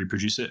good way to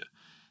reproduce it.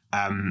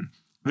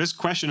 This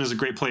question is a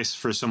great place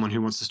for someone who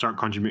wants to start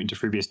contributing to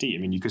FreeBSD. I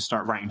mean, you could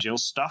start writing jail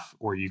stuff,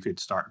 or you could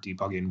start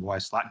debugging why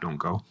Slack don't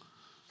go.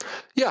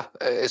 Yeah,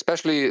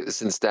 especially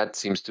since that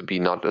seems to be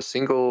not a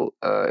single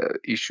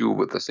issue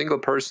with a single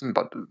person,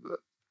 but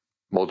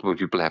multiple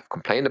people have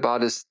complained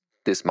about this.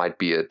 This might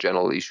be a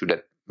general issue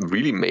that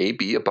really may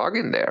be a bug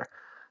in there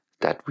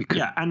that we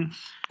could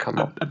come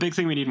up. A big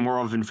thing we need more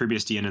of in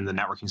FreeBSD and in the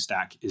networking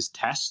stack is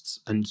tests.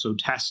 And so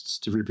tests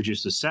to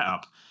reproduce the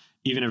setup,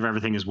 even if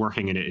everything is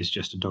working and it is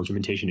just a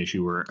documentation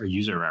issue or a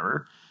user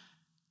error,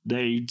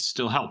 they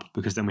still help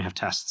because then we have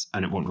tests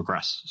and it won't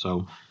regress.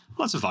 So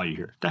lots of value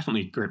here.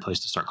 Definitely a great place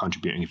to start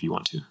contributing if you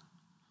want to.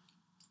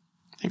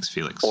 Thanks,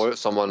 Felix. Or if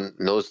someone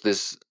knows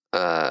this,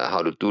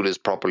 how to do this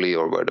properly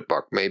or where the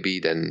bug may be,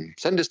 then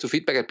send this to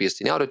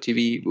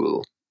feedback@bsdnow.tv.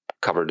 We'll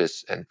cover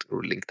this and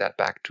link that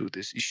back to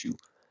this issue.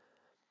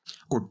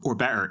 Or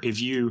better, if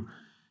you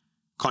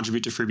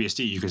contribute to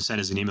FreeBSD, you can send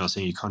us an email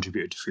saying you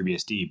contributed to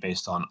FreeBSD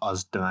based on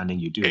us demanding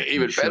you do it.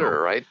 Even better,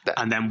 right?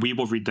 And then we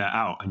will read that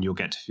out and you'll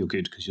get to feel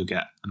good because you'll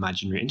get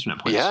imaginary internet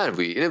points. Yeah, and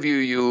we interview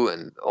you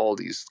and all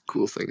these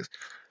cool things.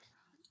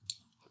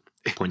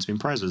 Points mean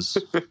prizes.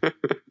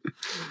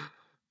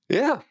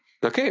 Yeah.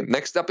 Okay,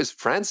 next up is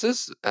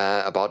Francis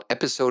about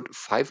episode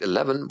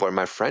 511, where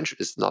my French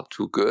is not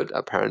too good,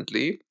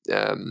 apparently.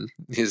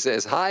 He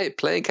says, hi,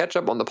 playing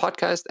catch-up on the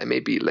podcast. I may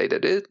be late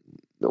at it.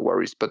 No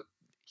worries, but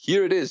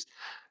here it is.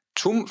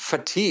 Tu me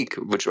fatigue,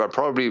 which I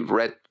probably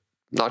read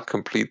not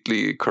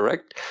completely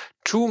correct.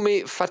 Tu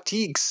me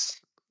fatigues.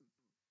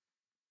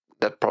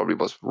 That probably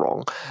was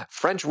wrong.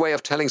 French way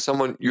of telling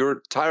someone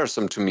you're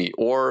tiresome to me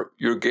or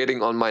you're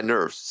getting on my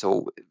nerves.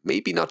 So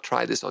maybe not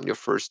try this on your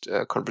first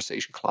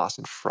conversation class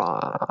in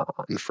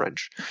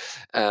French.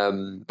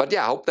 But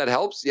yeah, I hope that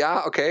helps.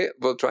 Yeah, okay.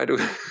 We'll try to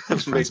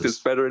make this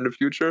better in the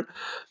future.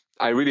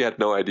 I really had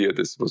no idea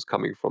this was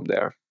coming from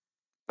there.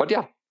 But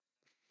yeah.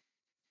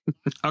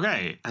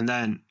 Okay. And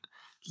then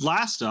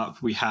last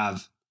up, we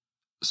have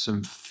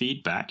some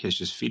feedback. It's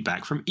just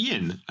feedback from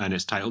Ian, and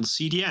it's titled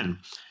CDN.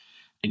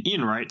 And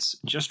Ian writes,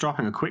 just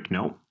dropping a quick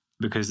note,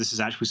 because this is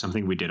actually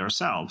something we did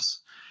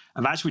ourselves.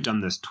 I've actually done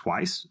this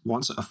twice,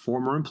 once at a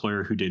former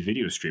employer who did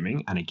video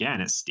streaming, and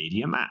again at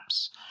Stadia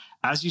Maps.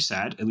 As you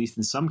said, at least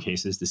in some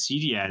cases, the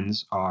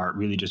CDNs are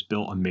really just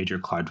built on major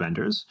cloud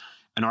vendors.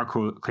 In our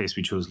case,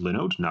 we chose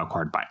Linode, now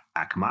acquired by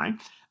Akamai,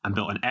 and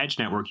built an edge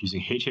network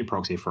using HA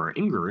proxy for our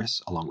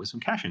Ingress, along with some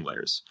caching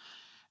layers.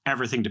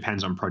 Everything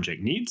depends on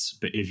project needs,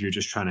 but if you're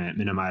just trying to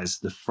minimize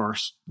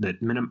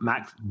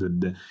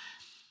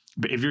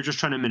But if you're just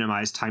trying to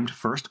minimize time to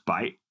first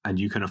byte and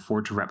you can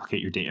afford to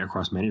replicate your data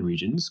across many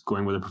regions,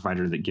 going with a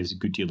provider that gives a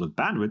good deal of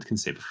bandwidth can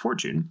save a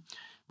fortune.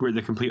 We're at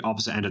the complete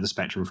opposite end of the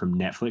spectrum from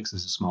Netflix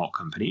as a small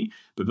company,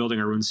 but building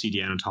our own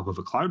CDN on top of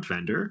a cloud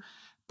vendor.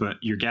 But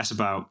your guess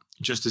about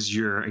just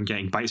Azure and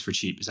getting bytes for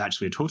cheap is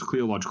actually a totally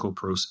illogical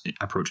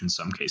approach in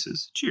some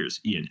cases. Cheers,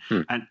 Ian.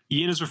 And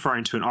Ian is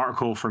referring to an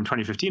article from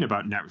 2015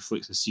 about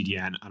Netflix's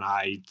CDN, and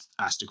I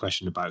asked a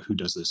question about who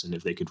does this and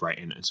if they could write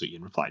in, and so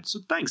Ian replied.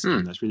 So thanks,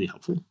 Ian. That's really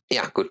helpful.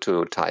 Yeah, good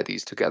to tie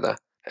these together.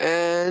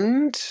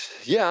 And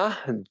yeah,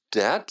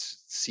 that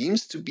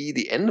seems to be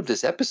the end of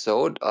this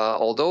episode,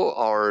 although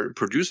our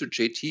producer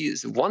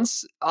JT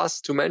wants us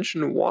to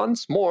mention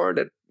once more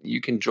that you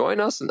can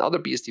join us and other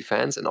BSD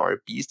fans in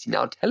our BSD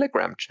Now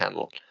Telegram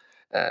channel,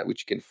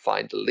 which you can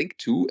find a link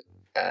to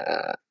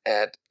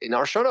in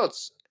our show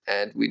notes.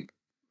 And we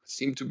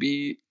seem to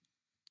be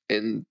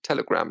in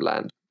Telegram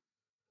land.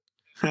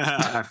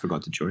 I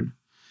forgot to join.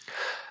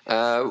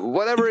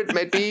 Whatever it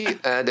may be,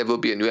 there will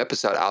be a new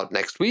episode out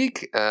next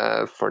week.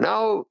 For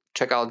now,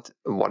 check out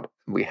what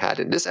we had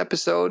in this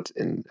episode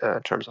in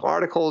terms of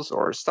articles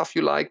or stuff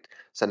you liked.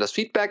 Send us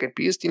feedback at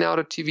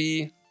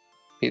bsdnow.tv.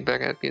 And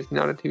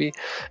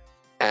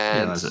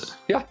that's it.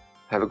 yeah,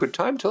 have a good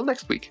time till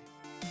next week.